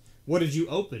lose? What did you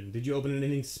open? Did you open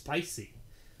anything spicy?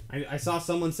 I saw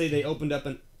someone say they opened up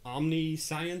an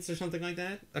Omniscience or something like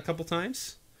that a couple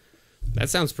times. That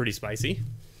sounds pretty spicy.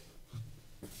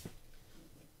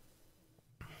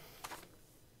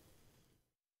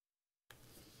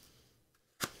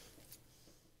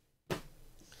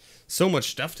 So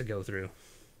much stuff to go through.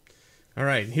 All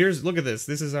right, look at this.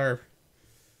 This is our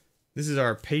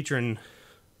patron.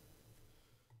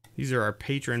 These are our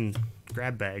patron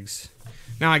grab bags.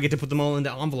 Now I get to put them all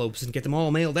into envelopes and get them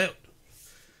all mailed out.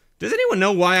 Does anyone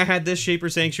know why I had this Shaper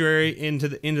Sanctuary into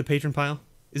the patron pile?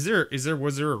 Was there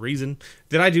a reason?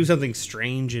 Did I do something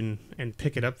strange and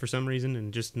pick it up for some reason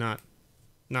and just not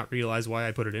not realize why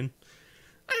I put it in.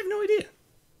 I have no idea.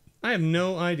 I have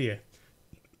no idea.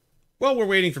 While we're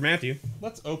waiting for Matthew,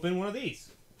 let's open one of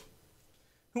these.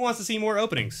 Who wants to see more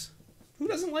openings? Who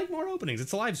doesn't like more openings?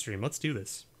 It's a live stream. Let's do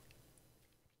this.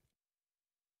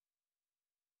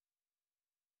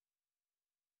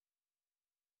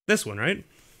 This one, right?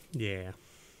 Yeah.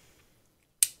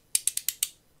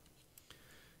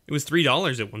 It was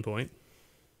 $3 at one point.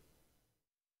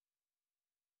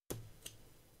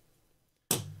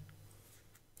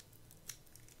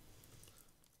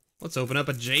 Let's open up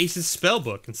a Jace's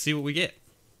spellbook and see what we get.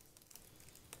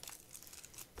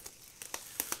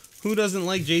 Who doesn't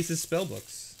like Jace's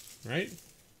spellbooks, right?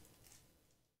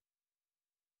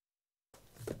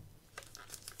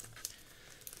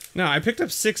 Now, I picked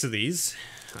up 6 of these.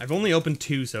 I've only opened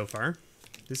 2 so far.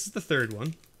 This is the 3rd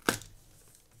one.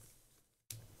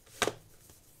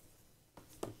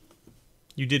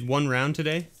 You did 1 round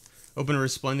today? Open a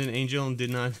Resplendent Angel and did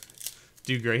not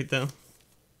do great, though?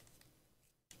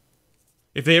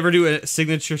 If they ever do a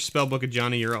signature spellbook of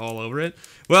Johnny, you're all over it.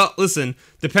 Well, listen,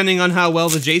 depending on how well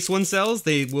the Jace one sells,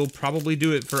 they will probably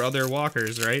do it for other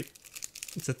walkers, right?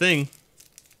 It's a thing.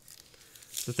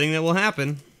 It's a thing that will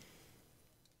happen.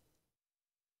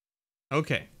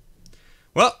 Okay.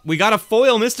 Well, we got a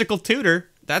foil Mystical Tutor.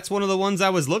 That's one of the ones I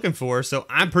was looking for, so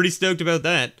I'm pretty stoked about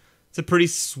that. It's a pretty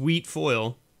sweet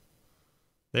foil.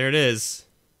 There it is.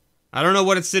 I don't know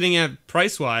what it's sitting at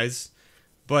price-wise,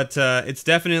 but it's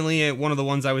definitely one of the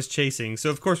ones I was chasing. So,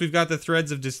 of course, we've got the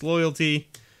Threads of Disloyalty,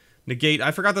 Negate.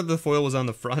 I forgot that the foil was on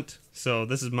the front, so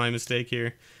this is my mistake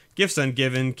here. Gifts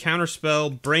Ungiven,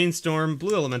 Counterspell, Brainstorm,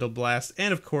 Blue Elemental Blast,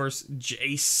 and, of course,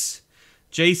 Jace.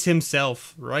 Jace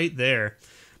himself, right there.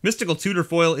 Mystical Tutor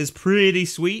foil is pretty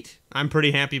sweet. I'm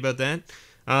pretty happy about that.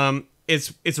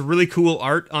 It's a really cool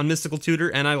art on Mystical Tutor,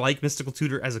 and I like Mystical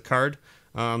Tutor as a card.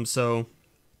 So,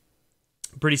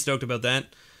 pretty stoked about that.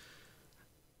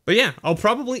 But yeah, I'll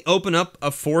probably open up a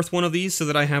 4th one of these so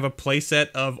that I have a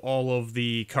playset of all of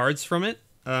the cards from it.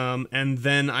 And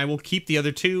then I will keep the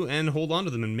other 2 and hold on to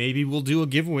them, and maybe we'll do a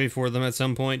giveaway for them at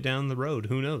some point down the road.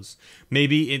 Who knows?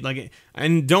 Maybe it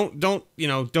and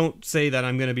don't say that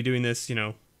I'm going to be doing this,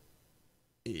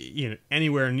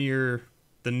 anywhere near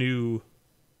the new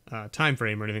time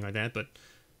frame or anything like that, but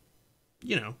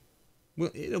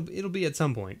it'll be at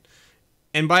some point.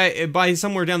 And by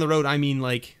somewhere down the road, I mean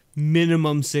like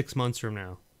minimum 6 months from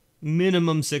now.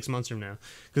 Minimum 6 months from now,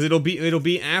 because it'll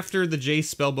be after the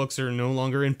Jace spellbooks are no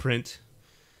longer in print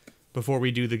before we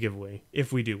do the giveaway,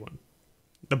 if we do one.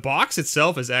 The box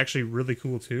itself is actually really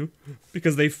cool too,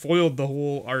 because they foiled the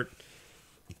whole art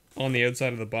on the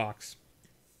outside of the box.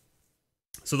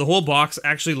 So the whole box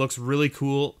actually looks really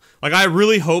cool. Like, I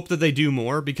really hope that they do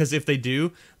more, because if they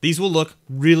do, these will look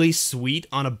really sweet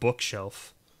on a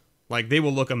bookshelf. Like, they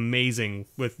will look amazing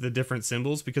with the different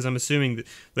symbols, because I'm assuming that,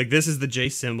 like, this is the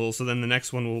Jace symbol, so then the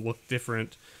next one will look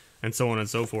different, and so on and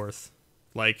so forth.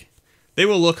 Like, they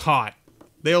will look hot.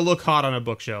 They'll look hot on a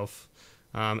bookshelf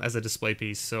as a display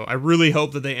piece. So I really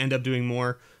hope that they end up doing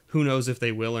more. Who knows if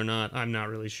they will or not? I'm not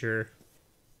really sure.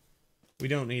 We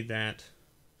don't need that.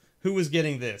 Who was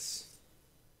getting this?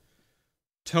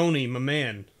 Tony, my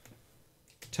man.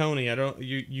 Tony,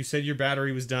 you said your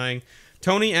battery was dying.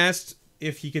 Tony asked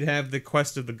if he could have the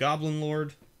Quest of the Goblin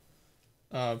Lord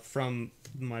from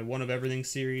my One of Everything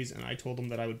series, and I told him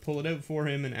that I would pull it out for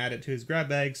him and add it to his grab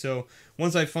bag. So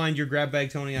once I find your grab bag,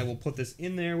 Tony, I will put this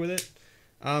in there with it.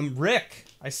 Rick,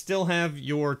 I still have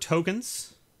your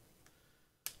tokens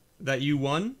that you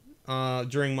won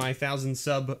during my 1,000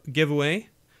 sub giveaway.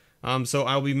 So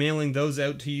I'll be mailing those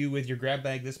out to you with your grab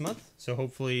bag this month. So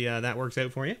hopefully that works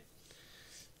out for you.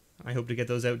 I hope to get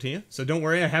those out to you. So don't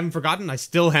worry, I haven't forgotten. I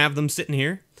still have them sitting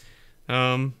here.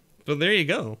 But there you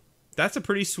go. That's a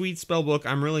pretty sweet spellbook.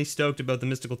 I'm really stoked about the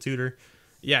Mystical Tutor.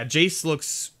 Yeah, Jace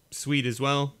looks sweet as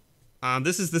well.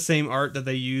 This is the same art that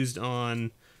they used on,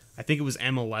 I think it was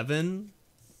M11,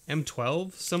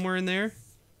 M12, somewhere in there.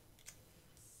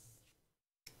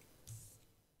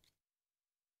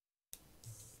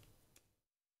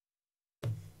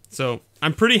 So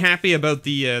I'm pretty happy about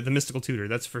the Mystical Tutor,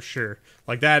 that's for sure.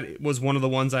 Like, that was one of the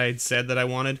ones I had said that I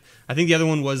wanted. I think the other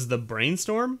one was the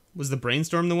Brainstorm. Was the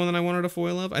Brainstorm the one that I wanted a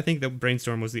foil of? I think the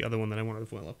Brainstorm was the other one that I wanted a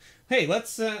foil of. Hey,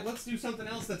 let's do something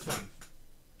else that's fun.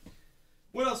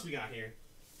 What else we got here?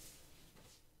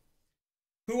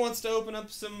 Who wants to open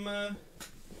up some a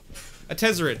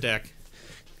Tezzeret deck?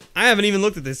 I haven't even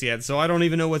looked at this yet, so I don't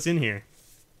even know what's in here.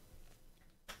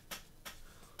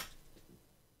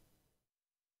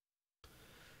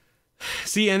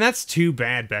 See, and that's too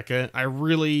bad, Becca.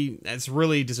 That's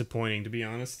really disappointing, to be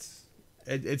honest.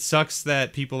 It sucks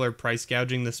that people are price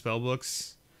gouging the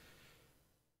spellbooks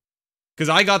Because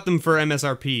I got them for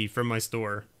MSRP from my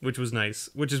store, which was nice.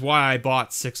 Which is why I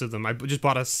bought 6 of them. I just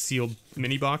bought a sealed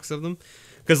mini box of them.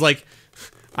 Because, like,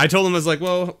 I told him, I was like,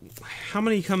 well, how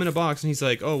many come in a box? And he's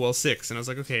like, oh, well, 6. And I was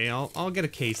like, okay, I'll get a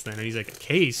case then. And he's like, a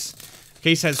case? A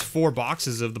case has 4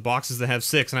 boxes of the boxes that have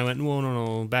 6. And I went, whoa,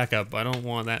 no, back up. I don't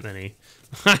want that many.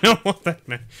 I don't want that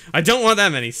many. I don't want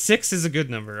that many. 6 is a good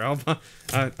number.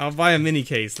 I'll buy a mini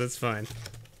case. That's fine.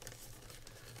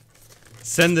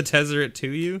 Send the Tezzeret to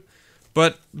you?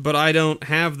 But I don't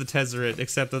have the Tezzeret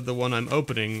except the one I'm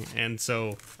opening, and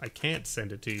so I can't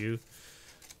send it to you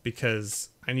because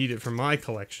I need it for my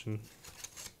collection.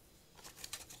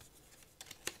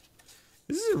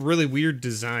 This is a really weird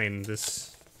design,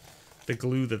 the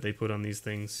glue that they put on these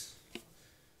things.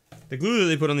 The glue that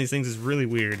they put on these things is really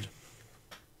weird.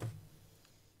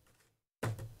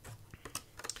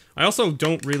 I also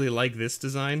don't really like this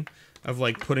design of,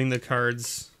 like, putting the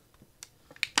cards,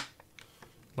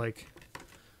 like,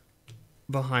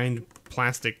 behind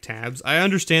plastic tabs. I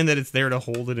understand that it's there to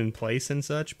hold it in place and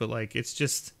such, but, like, it's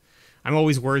just, I'm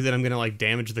always worried that I'm gonna, like,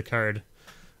 damage the card.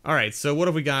 Alright, so what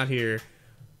have we got here?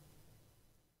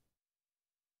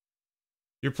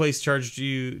 Your place charged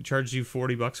you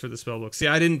 $40 for the spellbook. See,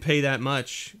 I didn't pay that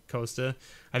much, Costa.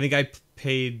 I think I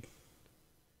paid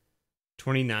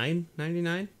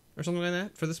 $29.99 or something like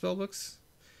that for the spellbooks.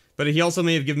 But he also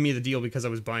may have given me the deal because I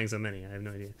was buying so many. I have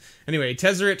no idea. Anyway,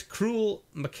 Tezzeret, Cruel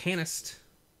Mechanist,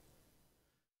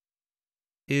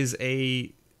 is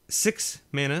a 6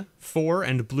 mana, 4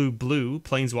 and blue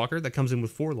planeswalker that comes in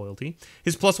with 4 loyalty.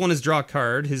 His +1 is draw a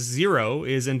card. His 0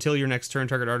 is until your next turn,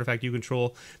 target artifact you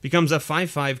control becomes a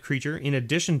 5/5 creature in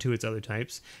addition to its other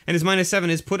types. And his -7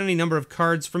 is put any number of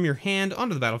cards from your hand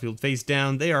onto the battlefield face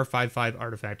down. They are 5/5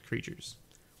 artifact creatures.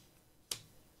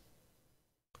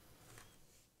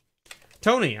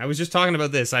 Tony, I was just talking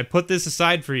about this. I put this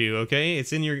aside for you, okay?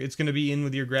 It's going to be in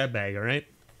with your grab bag, all right?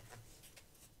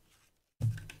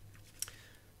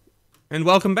 And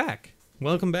welcome back.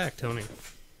 Welcome back, Tony.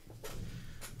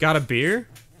 Got a beer?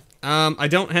 I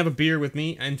don't have a beer with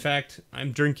me. In fact,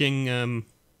 I'm drinking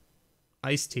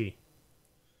iced tea.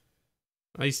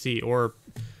 Iced tea, or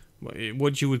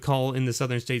what you would call in the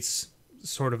southern states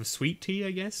sort of a sweet tea,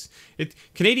 I guess.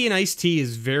 Canadian iced tea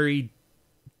is very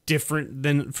different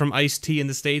than from iced tea in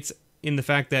the States in the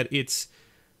fact that it's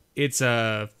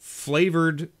a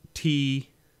flavored tea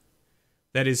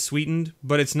that is sweetened,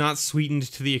 but it's not sweetened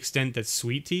to the extent that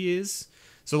sweet tea is.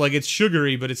 So, like, it's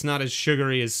sugary, but it's not as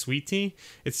sugary as sweet tea.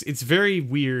 It's very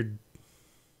weird.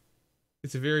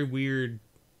 It's a very weird.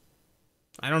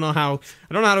 I don't know how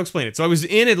to explain it. So I was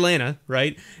in Atlanta,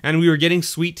 right? And we were getting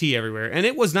sweet tea everywhere, and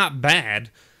it was not bad,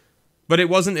 but it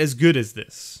wasn't as good as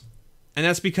this. And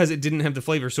that's because it didn't have the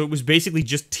flavor. So it was basically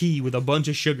just tea with a bunch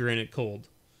of sugar in it cold.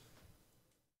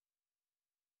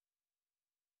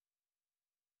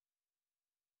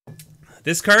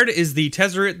 This card is the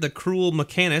Tezzeret, the Cruel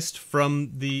Mechanist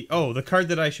from the... Oh, the card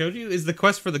that I showed you is the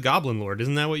Quest for the Goblin Lord.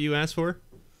 Isn't that what you asked for?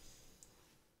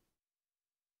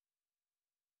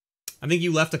 I think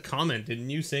you left a comment, didn't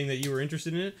you, saying that you were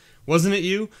interested in it? Wasn't it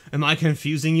you? Am I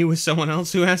confusing you with someone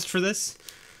else who asked for this?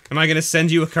 Am I going to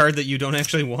send you a card that you don't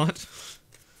actually want?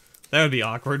 That would be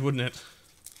awkward, wouldn't it?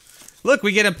 Look,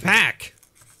 we get a pack.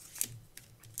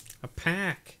 A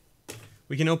pack.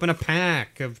 We can open a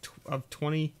pack of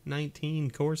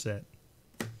 2019 core set.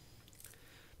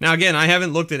 Now, again, I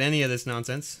haven't looked at any of this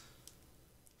nonsense.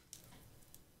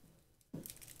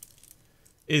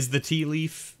 Is the tea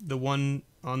leaf the one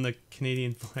on the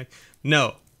Canadian flag?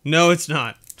 No. No, it's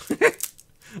not.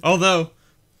 Although,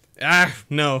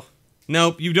 no.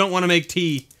 Nope, you don't want to make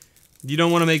tea. You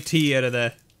don't want to make tea out of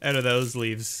those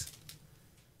leaves.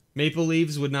 Maple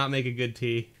leaves would not make a good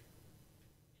tea.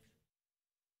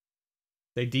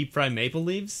 They deep fry maple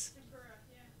leaves?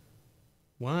 Yeah.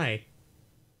 Why?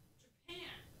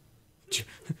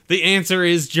 Japan. The answer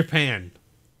is Japan.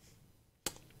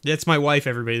 That's my wife,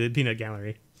 everybody, the Peanut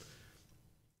Gallery.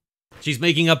 She's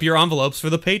making up your envelopes for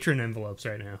the Patron envelopes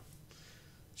right now.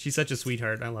 She's such a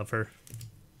sweetheart. I love her.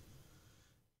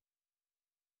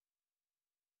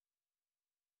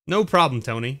 No problem,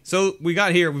 Tony. So we've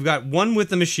got one with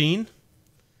the machine.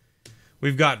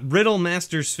 We've got Riddle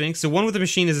Master Sphinx. So one with the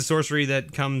machine is a sorcery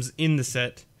that comes in the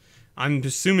set. I'm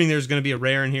assuming there's going to be a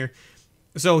rare in here.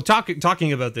 So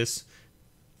talking about this,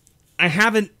 I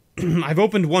haven't... I've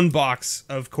opened one box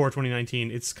of Core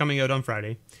 2019. It's coming out on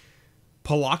Friday.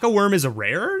 Palaka Worm is a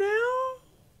rare now?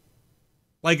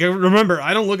 Like, remember,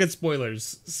 I don't look at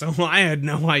spoilers, so I had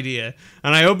no idea.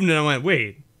 And I opened it and I went,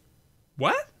 wait,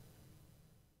 what?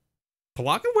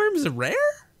 Palaka Worm is a rare?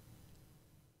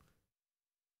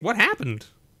 What happened?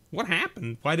 What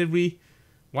happened? Why did we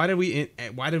Why did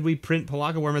we print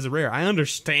Pelaka Worm as a rare? I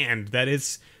understand that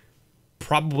it's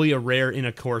probably a rare in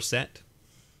a core set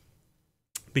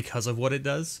because of what it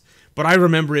does, but I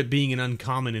remember it being an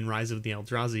uncommon in Rise of the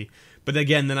Eldrazi. But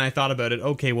again, then I thought about it.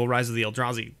 Okay, well, Rise of the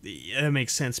Eldrazi, that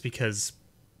makes sense because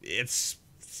it's,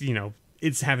 you know,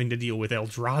 it's having to deal with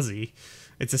Eldrazi.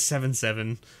 It's a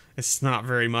 7/7. It's not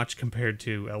very much compared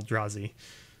to Eldrazi.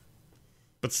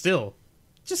 But still,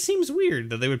 it just seems weird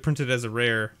that they would print it as a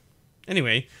rare.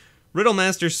 Anyway,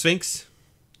 Riddlemaster Sphinx,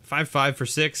 5/5 for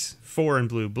 6, 4 in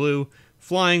blue.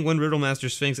 Flying, when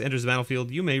Riddlemaster Sphinx enters the battlefield,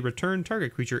 you may return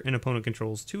target creature an opponent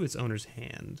controls to its owner's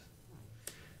hand.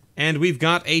 And we've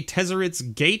got a Tezzeret's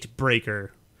Gatebreaker,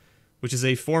 which is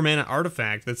a 4-mana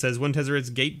artifact that says when Tezzeret's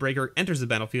Gatebreaker enters the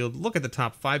battlefield, look at the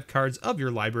top 5 cards of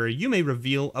your library. You may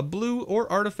reveal a blue or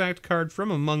artifact card from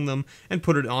among them and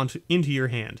put it into your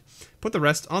hand. Put the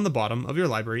rest on the bottom of your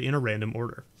library in a random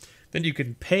order. Then you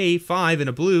can pay 5 in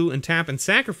a blue and tap and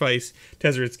sacrifice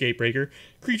Tezzeret's Gatebreaker.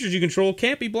 Creatures you control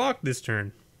can't be blocked this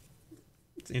turn.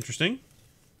 It's interesting.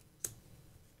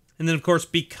 And then, of course,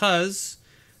 because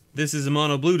this is a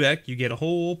mono blue deck, you get a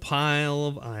whole pile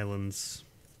of islands.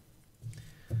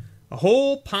 A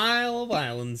whole pile of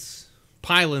islands.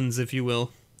 Pylons, if you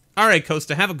will. Alright,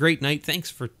 Costa, have a great night. Thanks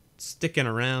for sticking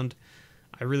around.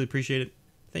 I really appreciate it.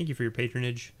 Thank you for your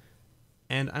patronage.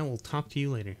 And I will talk to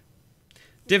you later.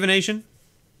 Divination.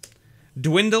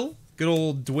 Dwindle. Good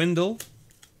old Dwindle.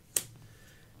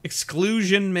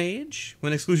 Exclusion Mage.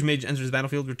 When Exclusion Mage enters the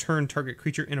battlefield, return target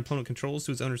creature an opponent controls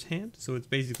to its owner's hand. So it's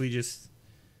basically just...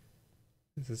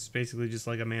 This is basically just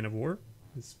like a Man of War.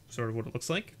 It's sort of what it looks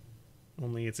like.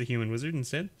 Only it's a human wizard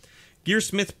instead.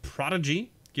 Gearsmith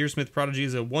Prodigy. Gearsmith Prodigy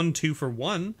is a 1/2 for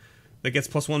 1 that gets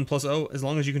 +1/+0 as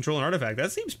long as you control an artifact.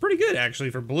 That seems pretty good, actually,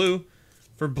 for blue.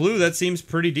 For blue, that seems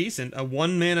pretty decent. A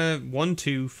 1-mana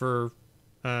 1/2 for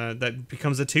that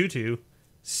becomes a 2/2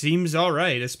 seems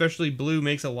alright, especially blue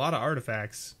makes a lot of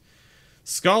artifacts.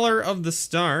 Scholar of the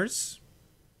Stars.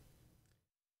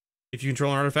 If you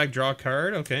control an artifact, draw a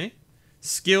card. Okay.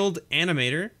 Skilled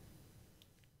Animator.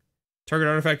 Target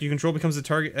artifact you control becomes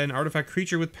an artifact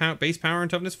creature with base power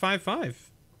and toughness 5/5.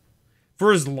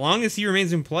 For as long as he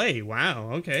remains in play.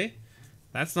 Wow, okay.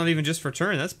 That's not even just for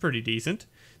turn. That's pretty decent.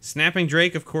 Snapping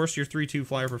Drake, of course, your 3/2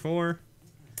 flyer for 4.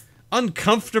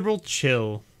 Uncomfortable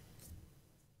Chill.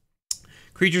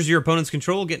 Creatures your opponents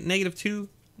control get -2,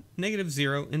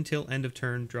 -0 until end of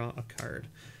turn. Draw a card.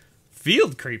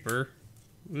 Field Creeper?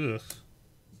 Ugh.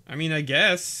 I mean, I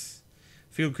guess.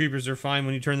 Field Creepers are fine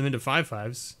when you turn them into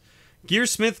 5/5s.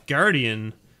 Gearsmith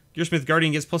Guardian. Gearsmith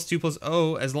Guardian gets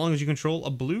 +2/+0 as long as you control a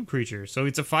blue creature. So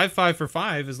it's a 5/5 for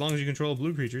 5 as long as you control a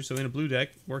blue creature. So in a blue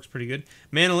deck, works pretty good.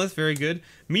 Manalith, very good.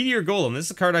 Meteor Golem. This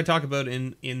is a card I talk about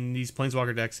in these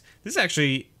Planeswalker decks. This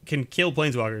actually can kill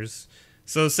Planeswalkers.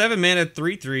 So 7 mana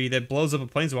 3/3 that blows up a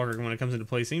Planeswalker when it comes into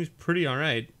play seems pretty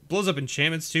alright. Blows up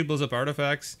enchantments too, blows up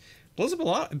artifacts. Blows up a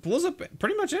lot. It blows up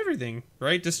pretty much everything,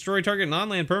 right? Destroy target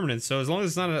non-land permanents. So as long as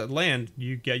it's not a land,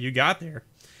 you got there.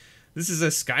 This is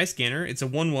a Sky Scanner. It's a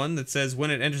 1/1 that says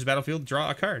when it enters the battlefield, draw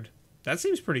a card. That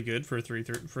seems pretty good for a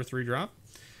 3 drop.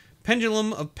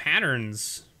 Pendulum of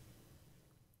Patterns.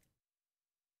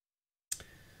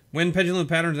 When Pendulum of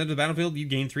Patterns enters the battlefield, you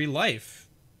gain 3 life.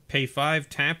 Pay 5,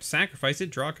 tap, sacrifice it,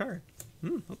 draw a card.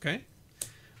 Okay.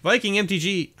 Viking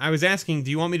MTG, I was asking,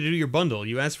 do you want me to do your bundle?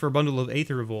 You asked for a bundle of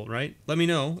Aether Revolt, right? Let me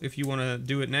know if you want to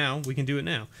do it now. We can do it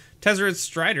now. Tezzeret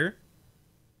Strider.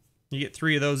 You get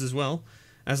 3 of those as well.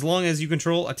 As long as you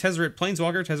control a Tezzeret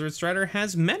Planeswalker, Tezzeret Strider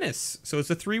has Menace. So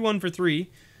it's a 3/1 for 3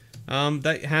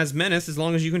 that has Menace as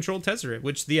long as you control Tezzeret,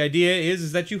 which the idea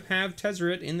is that you have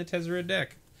Tezzeret in the Tezzeret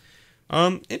deck.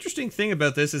 Interesting thing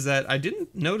about this is that I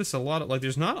didn't notice a lot of, like,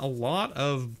 there's not a lot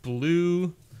of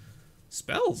blue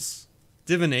spells.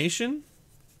 Divination?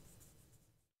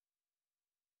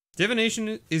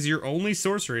 Divination is your only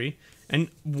sorcery, and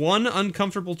 1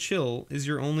 Uncomfortable Chill is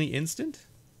your only instant?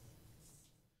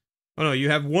 Oh no, you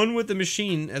have 1 with the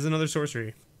machine as another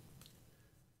sorcery.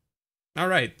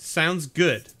 Alright, sounds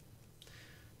good.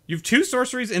 You have 2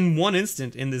 sorceries and 1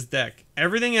 instant in this deck.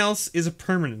 Everything else is a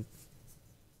permanent.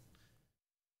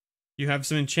 You have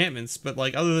some enchantments, but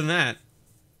like other than that,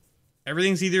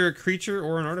 everything's either a creature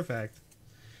or an artifact.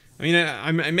 I mean,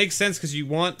 it makes sense because you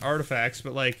want artifacts,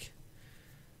 but like,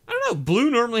 I don't know, blue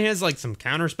normally has like some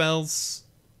counter spells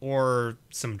or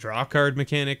some draw card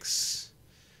mechanics.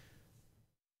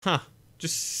 Huh.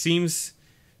 Just seems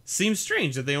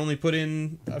strange that they only put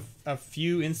in a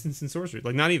few instants in sorcery.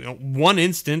 Like, not even 1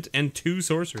 instant and 2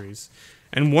 sorceries.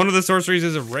 And one of the sorceries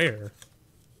is a rare.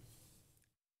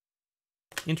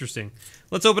 Interesting.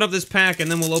 Let's open up this pack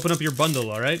and then we'll open up your bundle,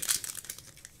 alright?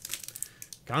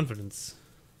 Confidence.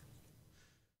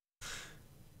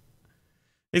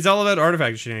 It's all about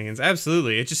artifact shenanigans.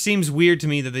 Absolutely. It just seems weird to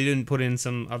me that they didn't put in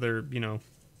some other, you know,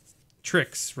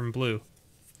 tricks from Blue.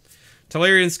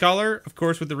 Talarian Scholar, of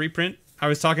course, with the reprint. I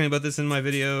was talking about this in my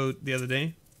video the other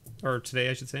day. Or today,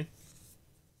 I should say.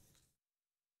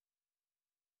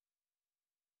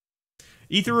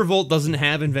 Aether Revolt doesn't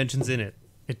have inventions in it.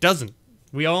 It doesn't.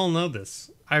 We all know this.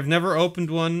 I've never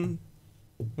opened one.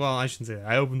 Well, I shouldn't say that.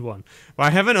 I opened one. But I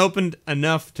haven't opened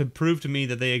enough to prove to me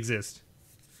that they exist.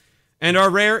 And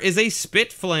our rare is a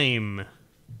Spit Flame.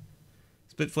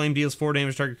 Spit Flame deals 4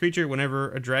 damage to target creature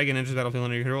whenever a dragon enters the battlefield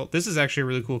under your control. This is actually a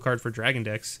really cool card for dragon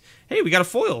decks. Hey, we got a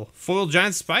foil. Foil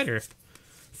Giant Spider.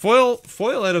 Foil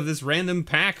out of this random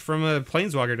pack from a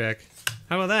Planeswalker deck.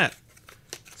 How about that?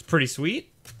 It's pretty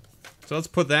sweet. So let's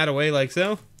put that away like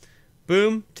so.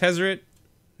 Boom. Tezzeret.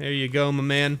 There you go, my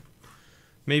man.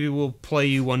 Maybe we'll play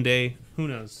you one day. Who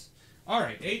knows?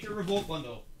 Alright, Aether Revolt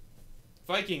bundle.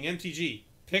 Viking, MTG.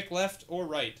 Pick left or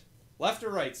right. Left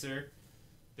or right, sir.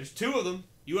 There's 2 of them.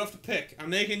 You have to pick. I'm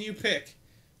making you pick.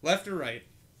 Left or right.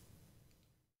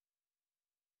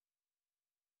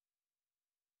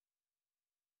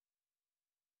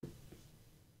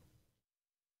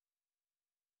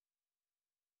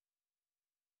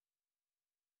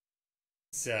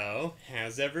 So,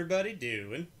 how's everybody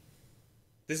doing?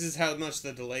 This is how much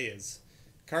the delay is.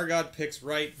 Kargod picks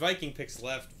right, Viking picks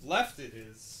left. Left it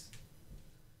is.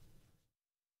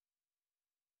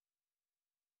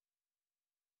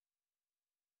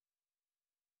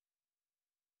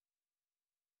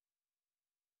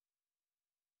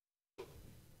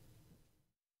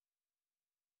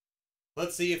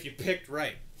 Let's see if you picked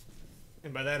right.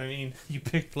 And by that I mean you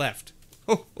picked left.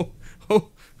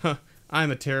 Huh. I'm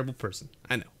a terrible person.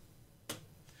 I know.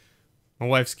 My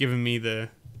wife's giving me the...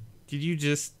 Did you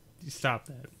just... Stop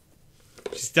that.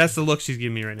 That's the look she's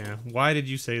giving me right now. Why did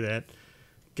you say that?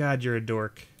 God, you're a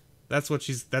dork. That's what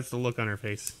she's... That's the look on her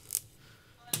face.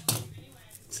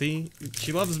 See?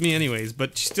 She loves me anyways,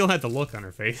 but she still had the look on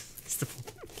her face.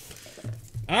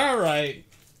 Alright.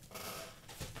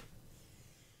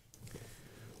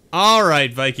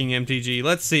 Alright, Viking MTG.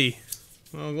 Let's see.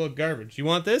 Oh, look, garbage. You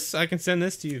want this? I can send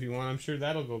this to you if you want. I'm sure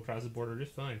that'll go across the border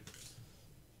just fine.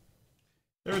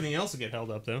 Everything else will get held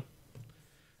up, though.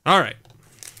 Alright.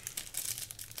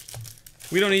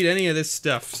 We don't need any of this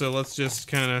stuff, so let's just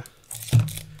kind of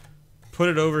put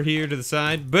it over here to the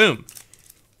side. Boom!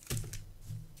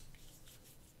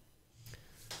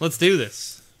 Let's do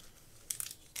this.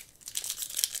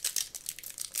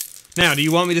 Now, do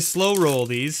you want me to slow roll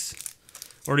these?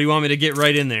 Or do you want me to get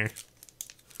right in there?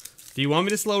 Do you want me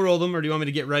to slow roll them, or do you want me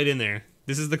to get right in there?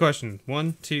 This is the question.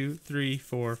 1, 2, 3,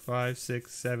 4, 5,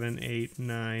 6, 7, 8,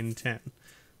 9, 10.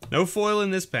 No foil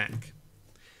in this pack.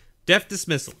 Death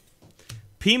Dismissal.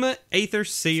 Pima Aether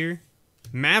Seer.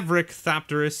 Maverick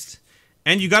Thopterist.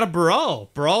 And you got a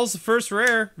Baral. Baral's the first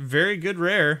rare. Very good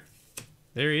rare.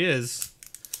 There he is.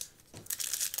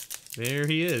 There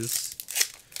he is.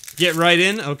 Get right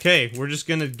in? Okay, we're just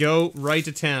gonna go right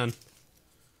to town.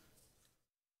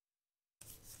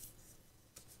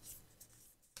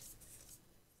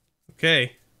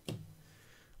 Okay.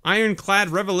 Ironclad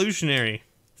Revolutionary.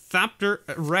 Thopter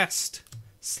Arrest.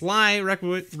 Sly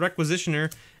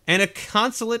Requisitioner. And a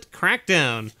Consulate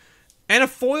Crackdown. And a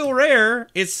foil rare.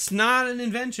 It's not an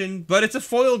invention, but it's a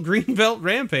foil Greenbelt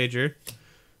Rampager.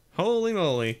 Holy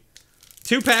moly.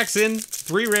 2 packs in.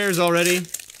 3 rares already.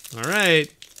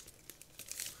 Alright.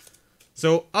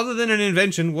 So, other than an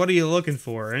invention, what are you looking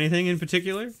for? Anything in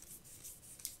particular?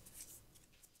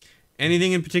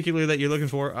 Anything in particular that you're looking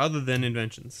for other than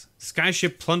inventions?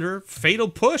 Skyship Plunderer, Fatal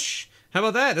Push. How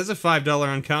about that? That's a $5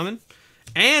 uncommon.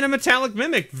 And a Metallic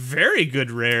Mimic. Very good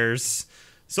rares.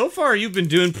 So far, you've been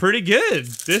doing pretty good.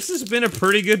 This has been a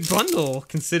pretty good bundle,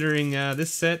 considering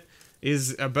this set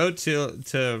is about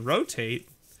to rotate.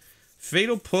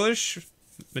 Fatal Push,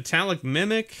 Metallic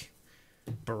Mimic,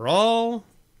 Baral.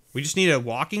 We just need a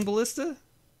Walking Ballista.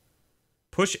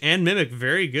 Push and Mimic,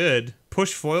 very good.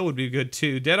 Push Foil would be good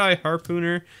too. Deadeye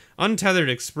Harpooner, Untethered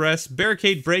Express,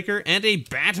 Barricade Breaker, and a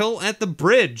Battle at the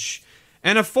Bridge.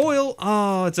 And a foil.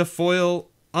 Oh, it's a foil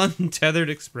Untethered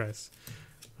Express.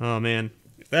 Oh man.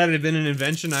 If that had been an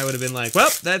invention, I would have been like, well,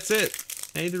 that's it.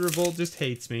 Aether Revolt just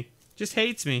hates me. Just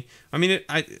hates me. I mean,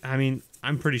 I mean,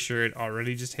 I'm pretty sure it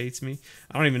already just hates me.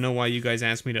 I don't even know why you guys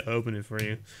asked me to open it for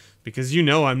you. Because you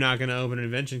know I'm not going to open an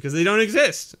invention because they don't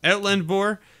exist. Outland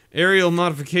Boar, Aerial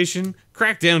Modification,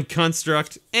 Crackdown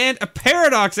Construct, and a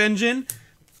Paradox Engine.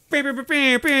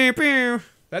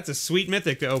 That's a sweet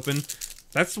mythic to open.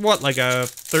 That's what, like a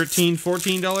 $13,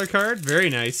 $14 card?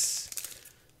 Very nice.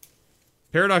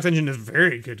 Paradox Engine is a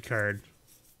very good card.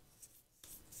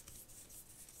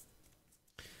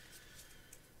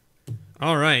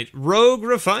 Alright, Rogue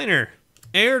Refiner,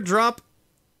 Airdrop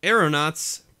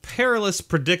Aeronauts, Perilous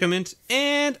Predicament,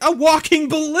 and a Walking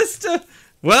Ballista!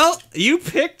 Well, you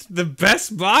picked the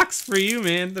best box for you,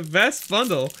 man. The best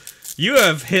bundle. You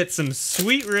have hit some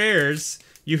sweet rares.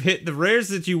 You hit the rares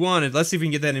that you wanted. Let's see if we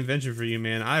can get that invention for you,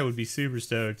 man. I would be super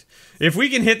stoked. If we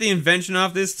can hit the invention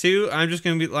off this too, I'm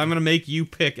gonna make you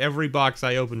pick every box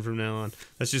I open from now on.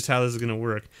 That's just how this is gonna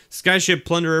work. Skyship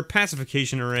Plunderer,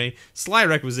 Pacification Array, Sly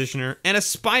Requisitioner, and a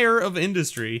Spire of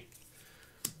Industry.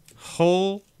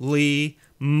 Holy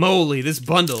moly, this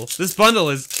bundle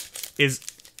is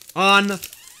on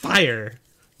fire.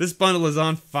 This bundle is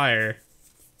on fire.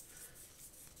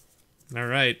 All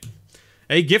right.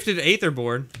 A Gifted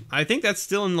Aetherboard. I think that's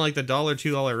still in like the $1,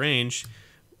 $2 range.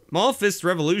 Maulfist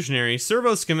Revolutionary,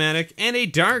 Servo Schematic, and a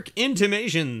Dark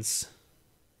Intimations.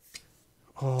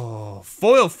 Oh,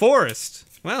 Foil Forest.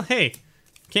 Well, hey,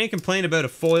 can't complain about a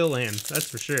foil land, that's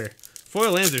for sure.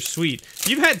 Foil lands are sweet.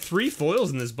 You've had 3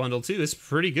 foils in this bundle too. It's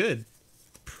pretty good.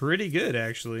 Pretty good,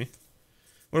 actually.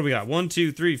 What do we got? 1,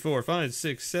 2, 3, 4, 5,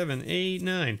 6, 7, 8,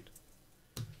 9.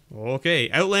 Okay,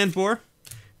 Outland Boar,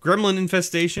 Gremlin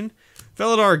Infestation,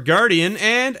 Felidar Guardian,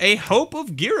 and a Hope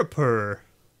of Girapur.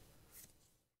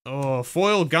 Oh,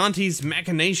 foil Gonti's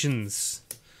Machinations.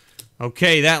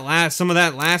 Okay, some of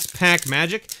that last pack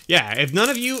magic. Yeah, if none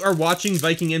of you are watching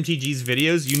Viking MTG's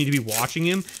videos, you need to be watching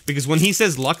him, because when he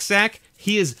says Lucksack,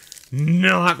 he is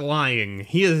not lying.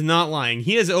 He is not lying.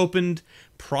 He has opened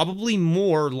probably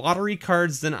more lottery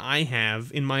cards than I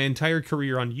have in my entire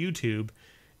career on YouTube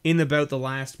in about the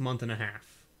last month and a half.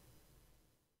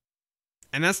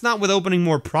 And that's not with opening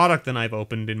more product than I've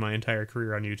opened in my entire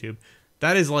career on YouTube.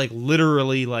 That is like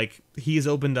literally like he's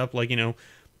opened up like, you know,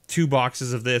 2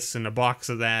 boxes of this and a box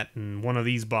of that and 1 of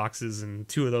these boxes and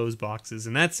 2 of those boxes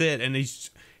and that's it. And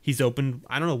he's opened,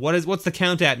 I don't know, what's the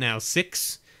count at now?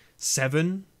 6,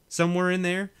 7, somewhere in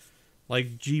there?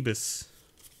 Like Jeebus.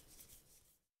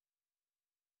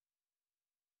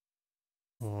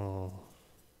 Oh.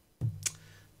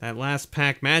 That last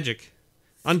pack magic.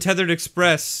 Untethered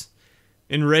Express.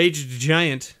 Enraged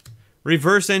Giant,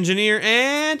 Reverse Engineer,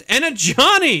 and a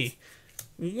Johnny!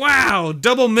 Wow,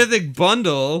 double mythic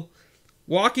bundle.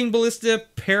 Walking Ballista,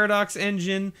 Paradox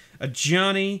Engine, a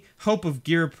Johnny, Hope of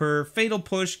Girapur, Fatal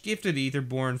Push, Gifted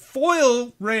Aetherborn,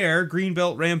 Foil Rare,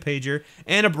 Greenbelt Rampager,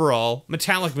 and a Brawl,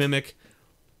 Metallic Mimic.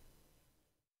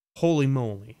 Holy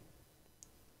moly.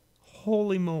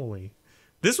 Holy moly.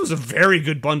 This was a very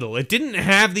good bundle. It didn't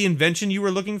have the invention you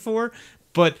were looking for,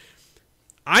 but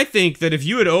I think that if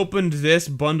you had opened this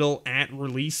bundle at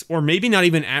release, or maybe not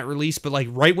even at release, but like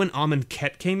right when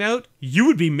Amonkhet came out, you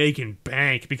would be making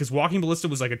bank, because Walking Ballista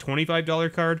was like a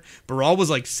 $25 card, Baral was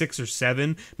like $6 or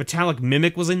 $7, Metallic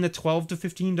Mimic was in the $12 to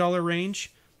 $15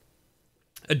 range,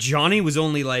 a Johnny was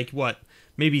only like, what,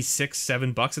 maybe $6,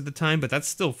 $7 at the time, but that's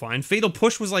still fine. Fatal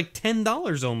Push was like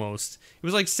 $10 almost. It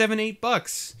was like $7,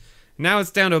 $8. Now it's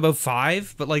down to about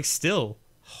 $5, but like still,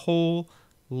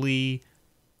 holy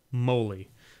moly.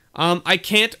 I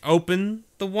can't open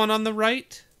the one on the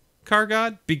right,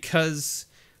 Kargod, because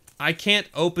I can't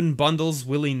open bundles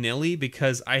willy-nilly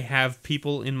because I have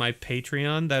people in my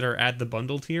Patreon that are at the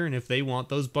bundle tier, and if they want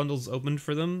those bundles opened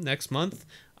for them next month,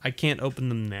 I can't open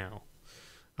them now.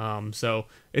 So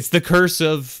it's the curse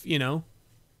of, you know,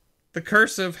 the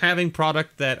curse of having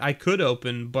product that I could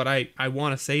open, but I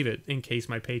want to save it in case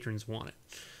my patrons want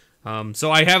it.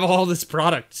 So I have all this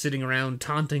product sitting around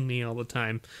taunting me all the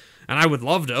time. And I would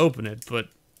love to open it, but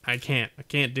I can't. I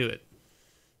can't do it.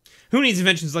 Who needs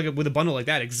inventions like with a bundle like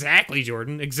that? Exactly,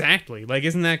 Jordan. Exactly. Like,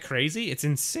 isn't that crazy? It's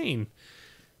insane.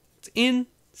 It's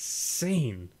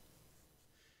insane.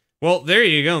 Well, there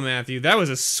you go, Matthew. That was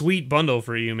a sweet bundle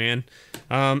for you, man.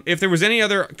 If there was any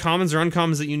other commons or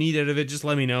uncommons that you need out of it, just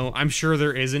let me know. I'm sure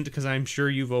there isn't, because I'm sure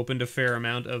you've opened a fair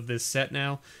amount of this set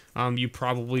now. You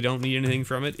probably don't need anything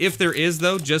from it. If there is,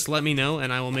 though, just let me know,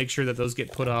 and I will make sure that those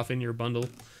get put off in your bundle.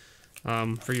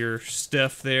 For your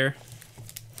stuff there.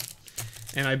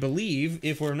 And I believe,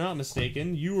 if we're not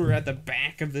mistaken, you were at the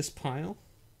back of this pile.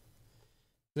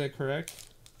 Is that correct?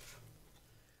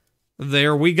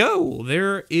 There we go.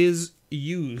 There is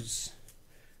Use.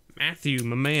 Matthew,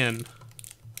 my man.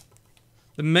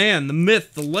 The man, the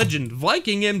myth, the legend,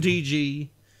 Viking MTG.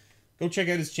 Go check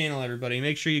out his channel, everybody.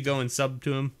 Make sure you go and sub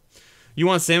to him. You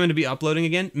want Salmon to be uploading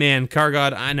again? Man,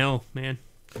 Kargod, I know, man.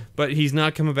 But he's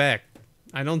not coming back.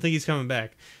 I don't think he's coming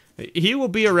back. He will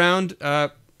be around.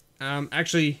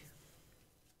 Actually,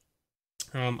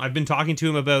 I've been talking to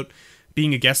him about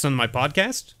being a guest on my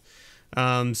podcast.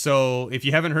 So if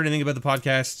you haven't heard anything about the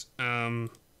podcast,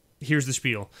 here's the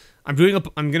spiel. I'm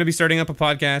going to be starting up a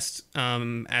podcast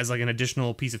as like an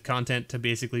additional piece of content to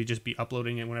basically just be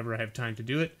uploading it whenever I have time to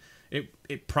do it.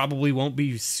 It probably won't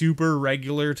be super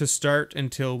regular to start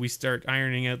until we start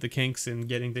ironing out the kinks and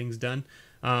getting things done.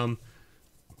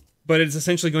 But it's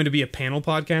essentially going to be a panel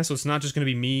podcast, so it's not just going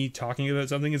to be me talking about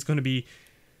something. It's going to be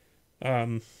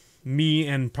me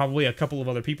and probably a couple of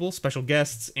other people, special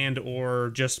guests, and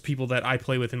or just people that I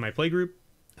play with in my playgroup.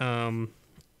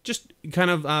 Just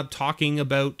kind of talking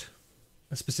about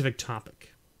a specific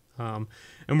topic. And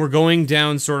we're going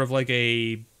down sort of like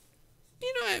a,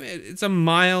 it's a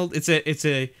mild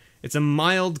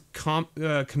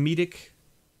comedic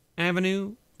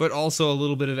avenue, but also a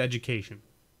little bit of education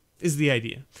is the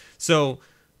idea. So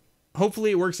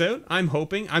hopefully it works out. I'm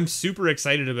hoping. I'm super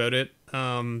excited about it.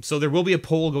 So there will be a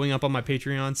poll going up on my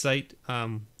Patreon site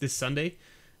this Sunday.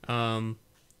 And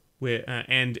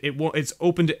it's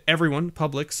open to everyone,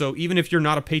 public. So even if you're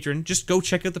not a patron, just go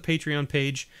check out the Patreon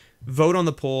page, vote on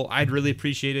the poll. I'd really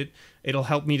appreciate it. It'll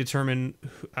help me determine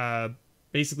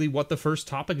basically what the first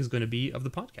topic is going to be of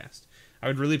the podcast. I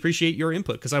would really appreciate your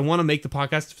input because I want to make the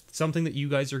podcast something that you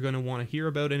guys are going to want to hear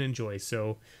about and enjoy.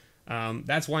 So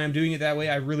that's why I'm doing it that way.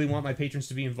 I really want my patrons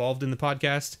to be involved in the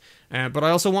podcast, but I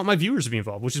also want my viewers to be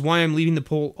involved, which is why I'm leaving the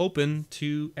poll open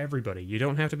to everybody. You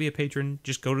don't have to be a patron.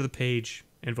 Just go to the page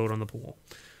and vote on the poll.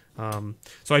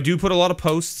 So I do put a lot of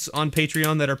posts on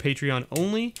Patreon that are Patreon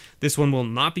only. This one will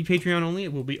not be Patreon only.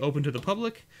 It will be open to the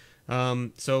public.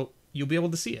 So you'll be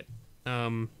able to see it.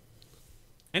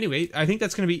 Anyway, I think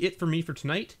that's going to be it for me for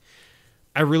tonight.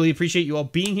 I really appreciate you all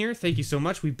being here. Thank you so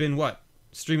much. We've been,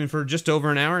 streaming for just over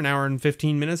an hour and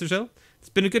 15 minutes or so. It's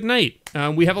been a good night.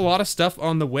 We have a lot of stuff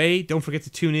on the way. Don't forget to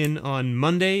tune in on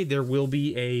Monday. There will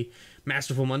be a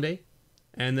Masterful Monday.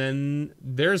 And then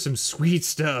there's some sweet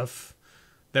stuff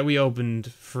that we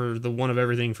opened for the One of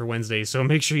Everything for Wednesday. So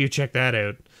make sure you check that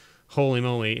out. Holy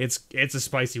moly. It's a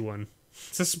spicy one.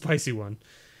 It's a spicy one.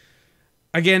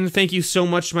 Again, thank you so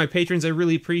much to my patrons. I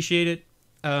really appreciate it.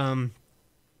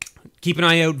 Keep an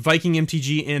eye out. Viking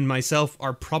MTG and myself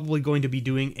are probably going to be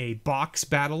doing a box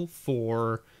battle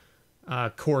for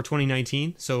Core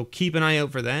 2019. So keep an eye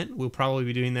out for that. We'll probably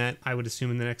be doing that, I would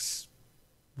assume, in the next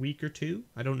week or two.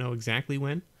 I don't know exactly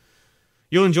when.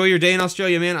 You'll enjoy your day in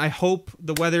Australia, man. I hope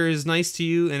the weather is nice to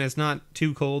you and it's not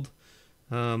too cold.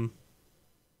 I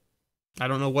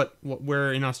don't know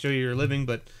where in Australia you're living,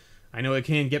 but I know it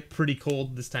can get pretty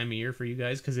cold this time of year for you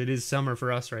guys because it is summer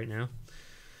for us right now.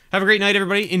 Have a great night,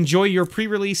 everybody. Enjoy your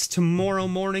pre-release tomorrow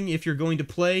morning if you're going to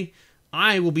play.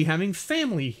 I will be having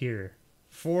family here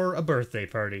for a birthday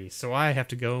party, so I have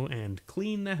to go and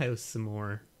clean the house some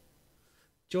more.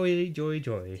 Joy, joy,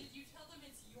 joy. Did you tell them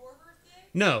it's your birthday?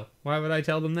 No. Why would I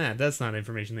tell them that? That's not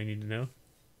information they need to know.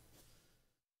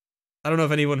 I don't know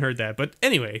if anyone heard that, but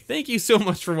anyway, thank you so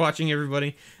much for watching,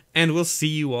 everybody, and we'll see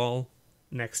you all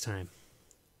next time.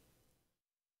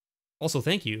 Also,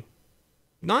 thank you.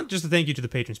 Not just a thank you to the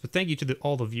patrons, but thank you to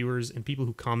all the viewers and people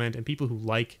who comment and people who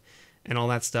like and all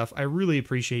that stuff. I really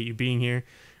appreciate you being here.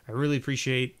 I really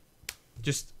appreciate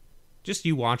just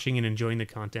you watching and enjoying the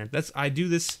content. I do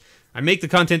this. I make the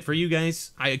content for you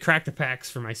guys. I crack the packs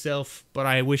for myself, but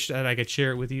I wish that I could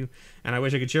share it with you, and I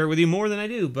wish I could share it with you more than I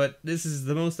do, but this is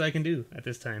the most I can do at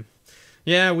this time.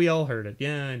 Yeah, we all heard it.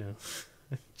 Yeah, I know.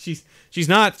 She's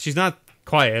not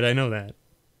quiet. I know that.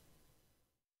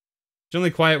 She's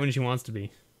only quiet when she wants to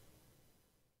be.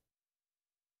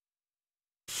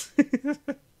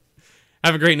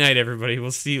 Have a great night, everybody.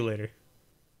 We'll see you later.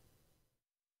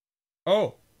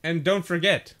 Oh, and don't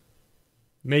forget,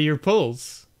 may your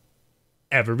pulls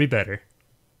ever be better.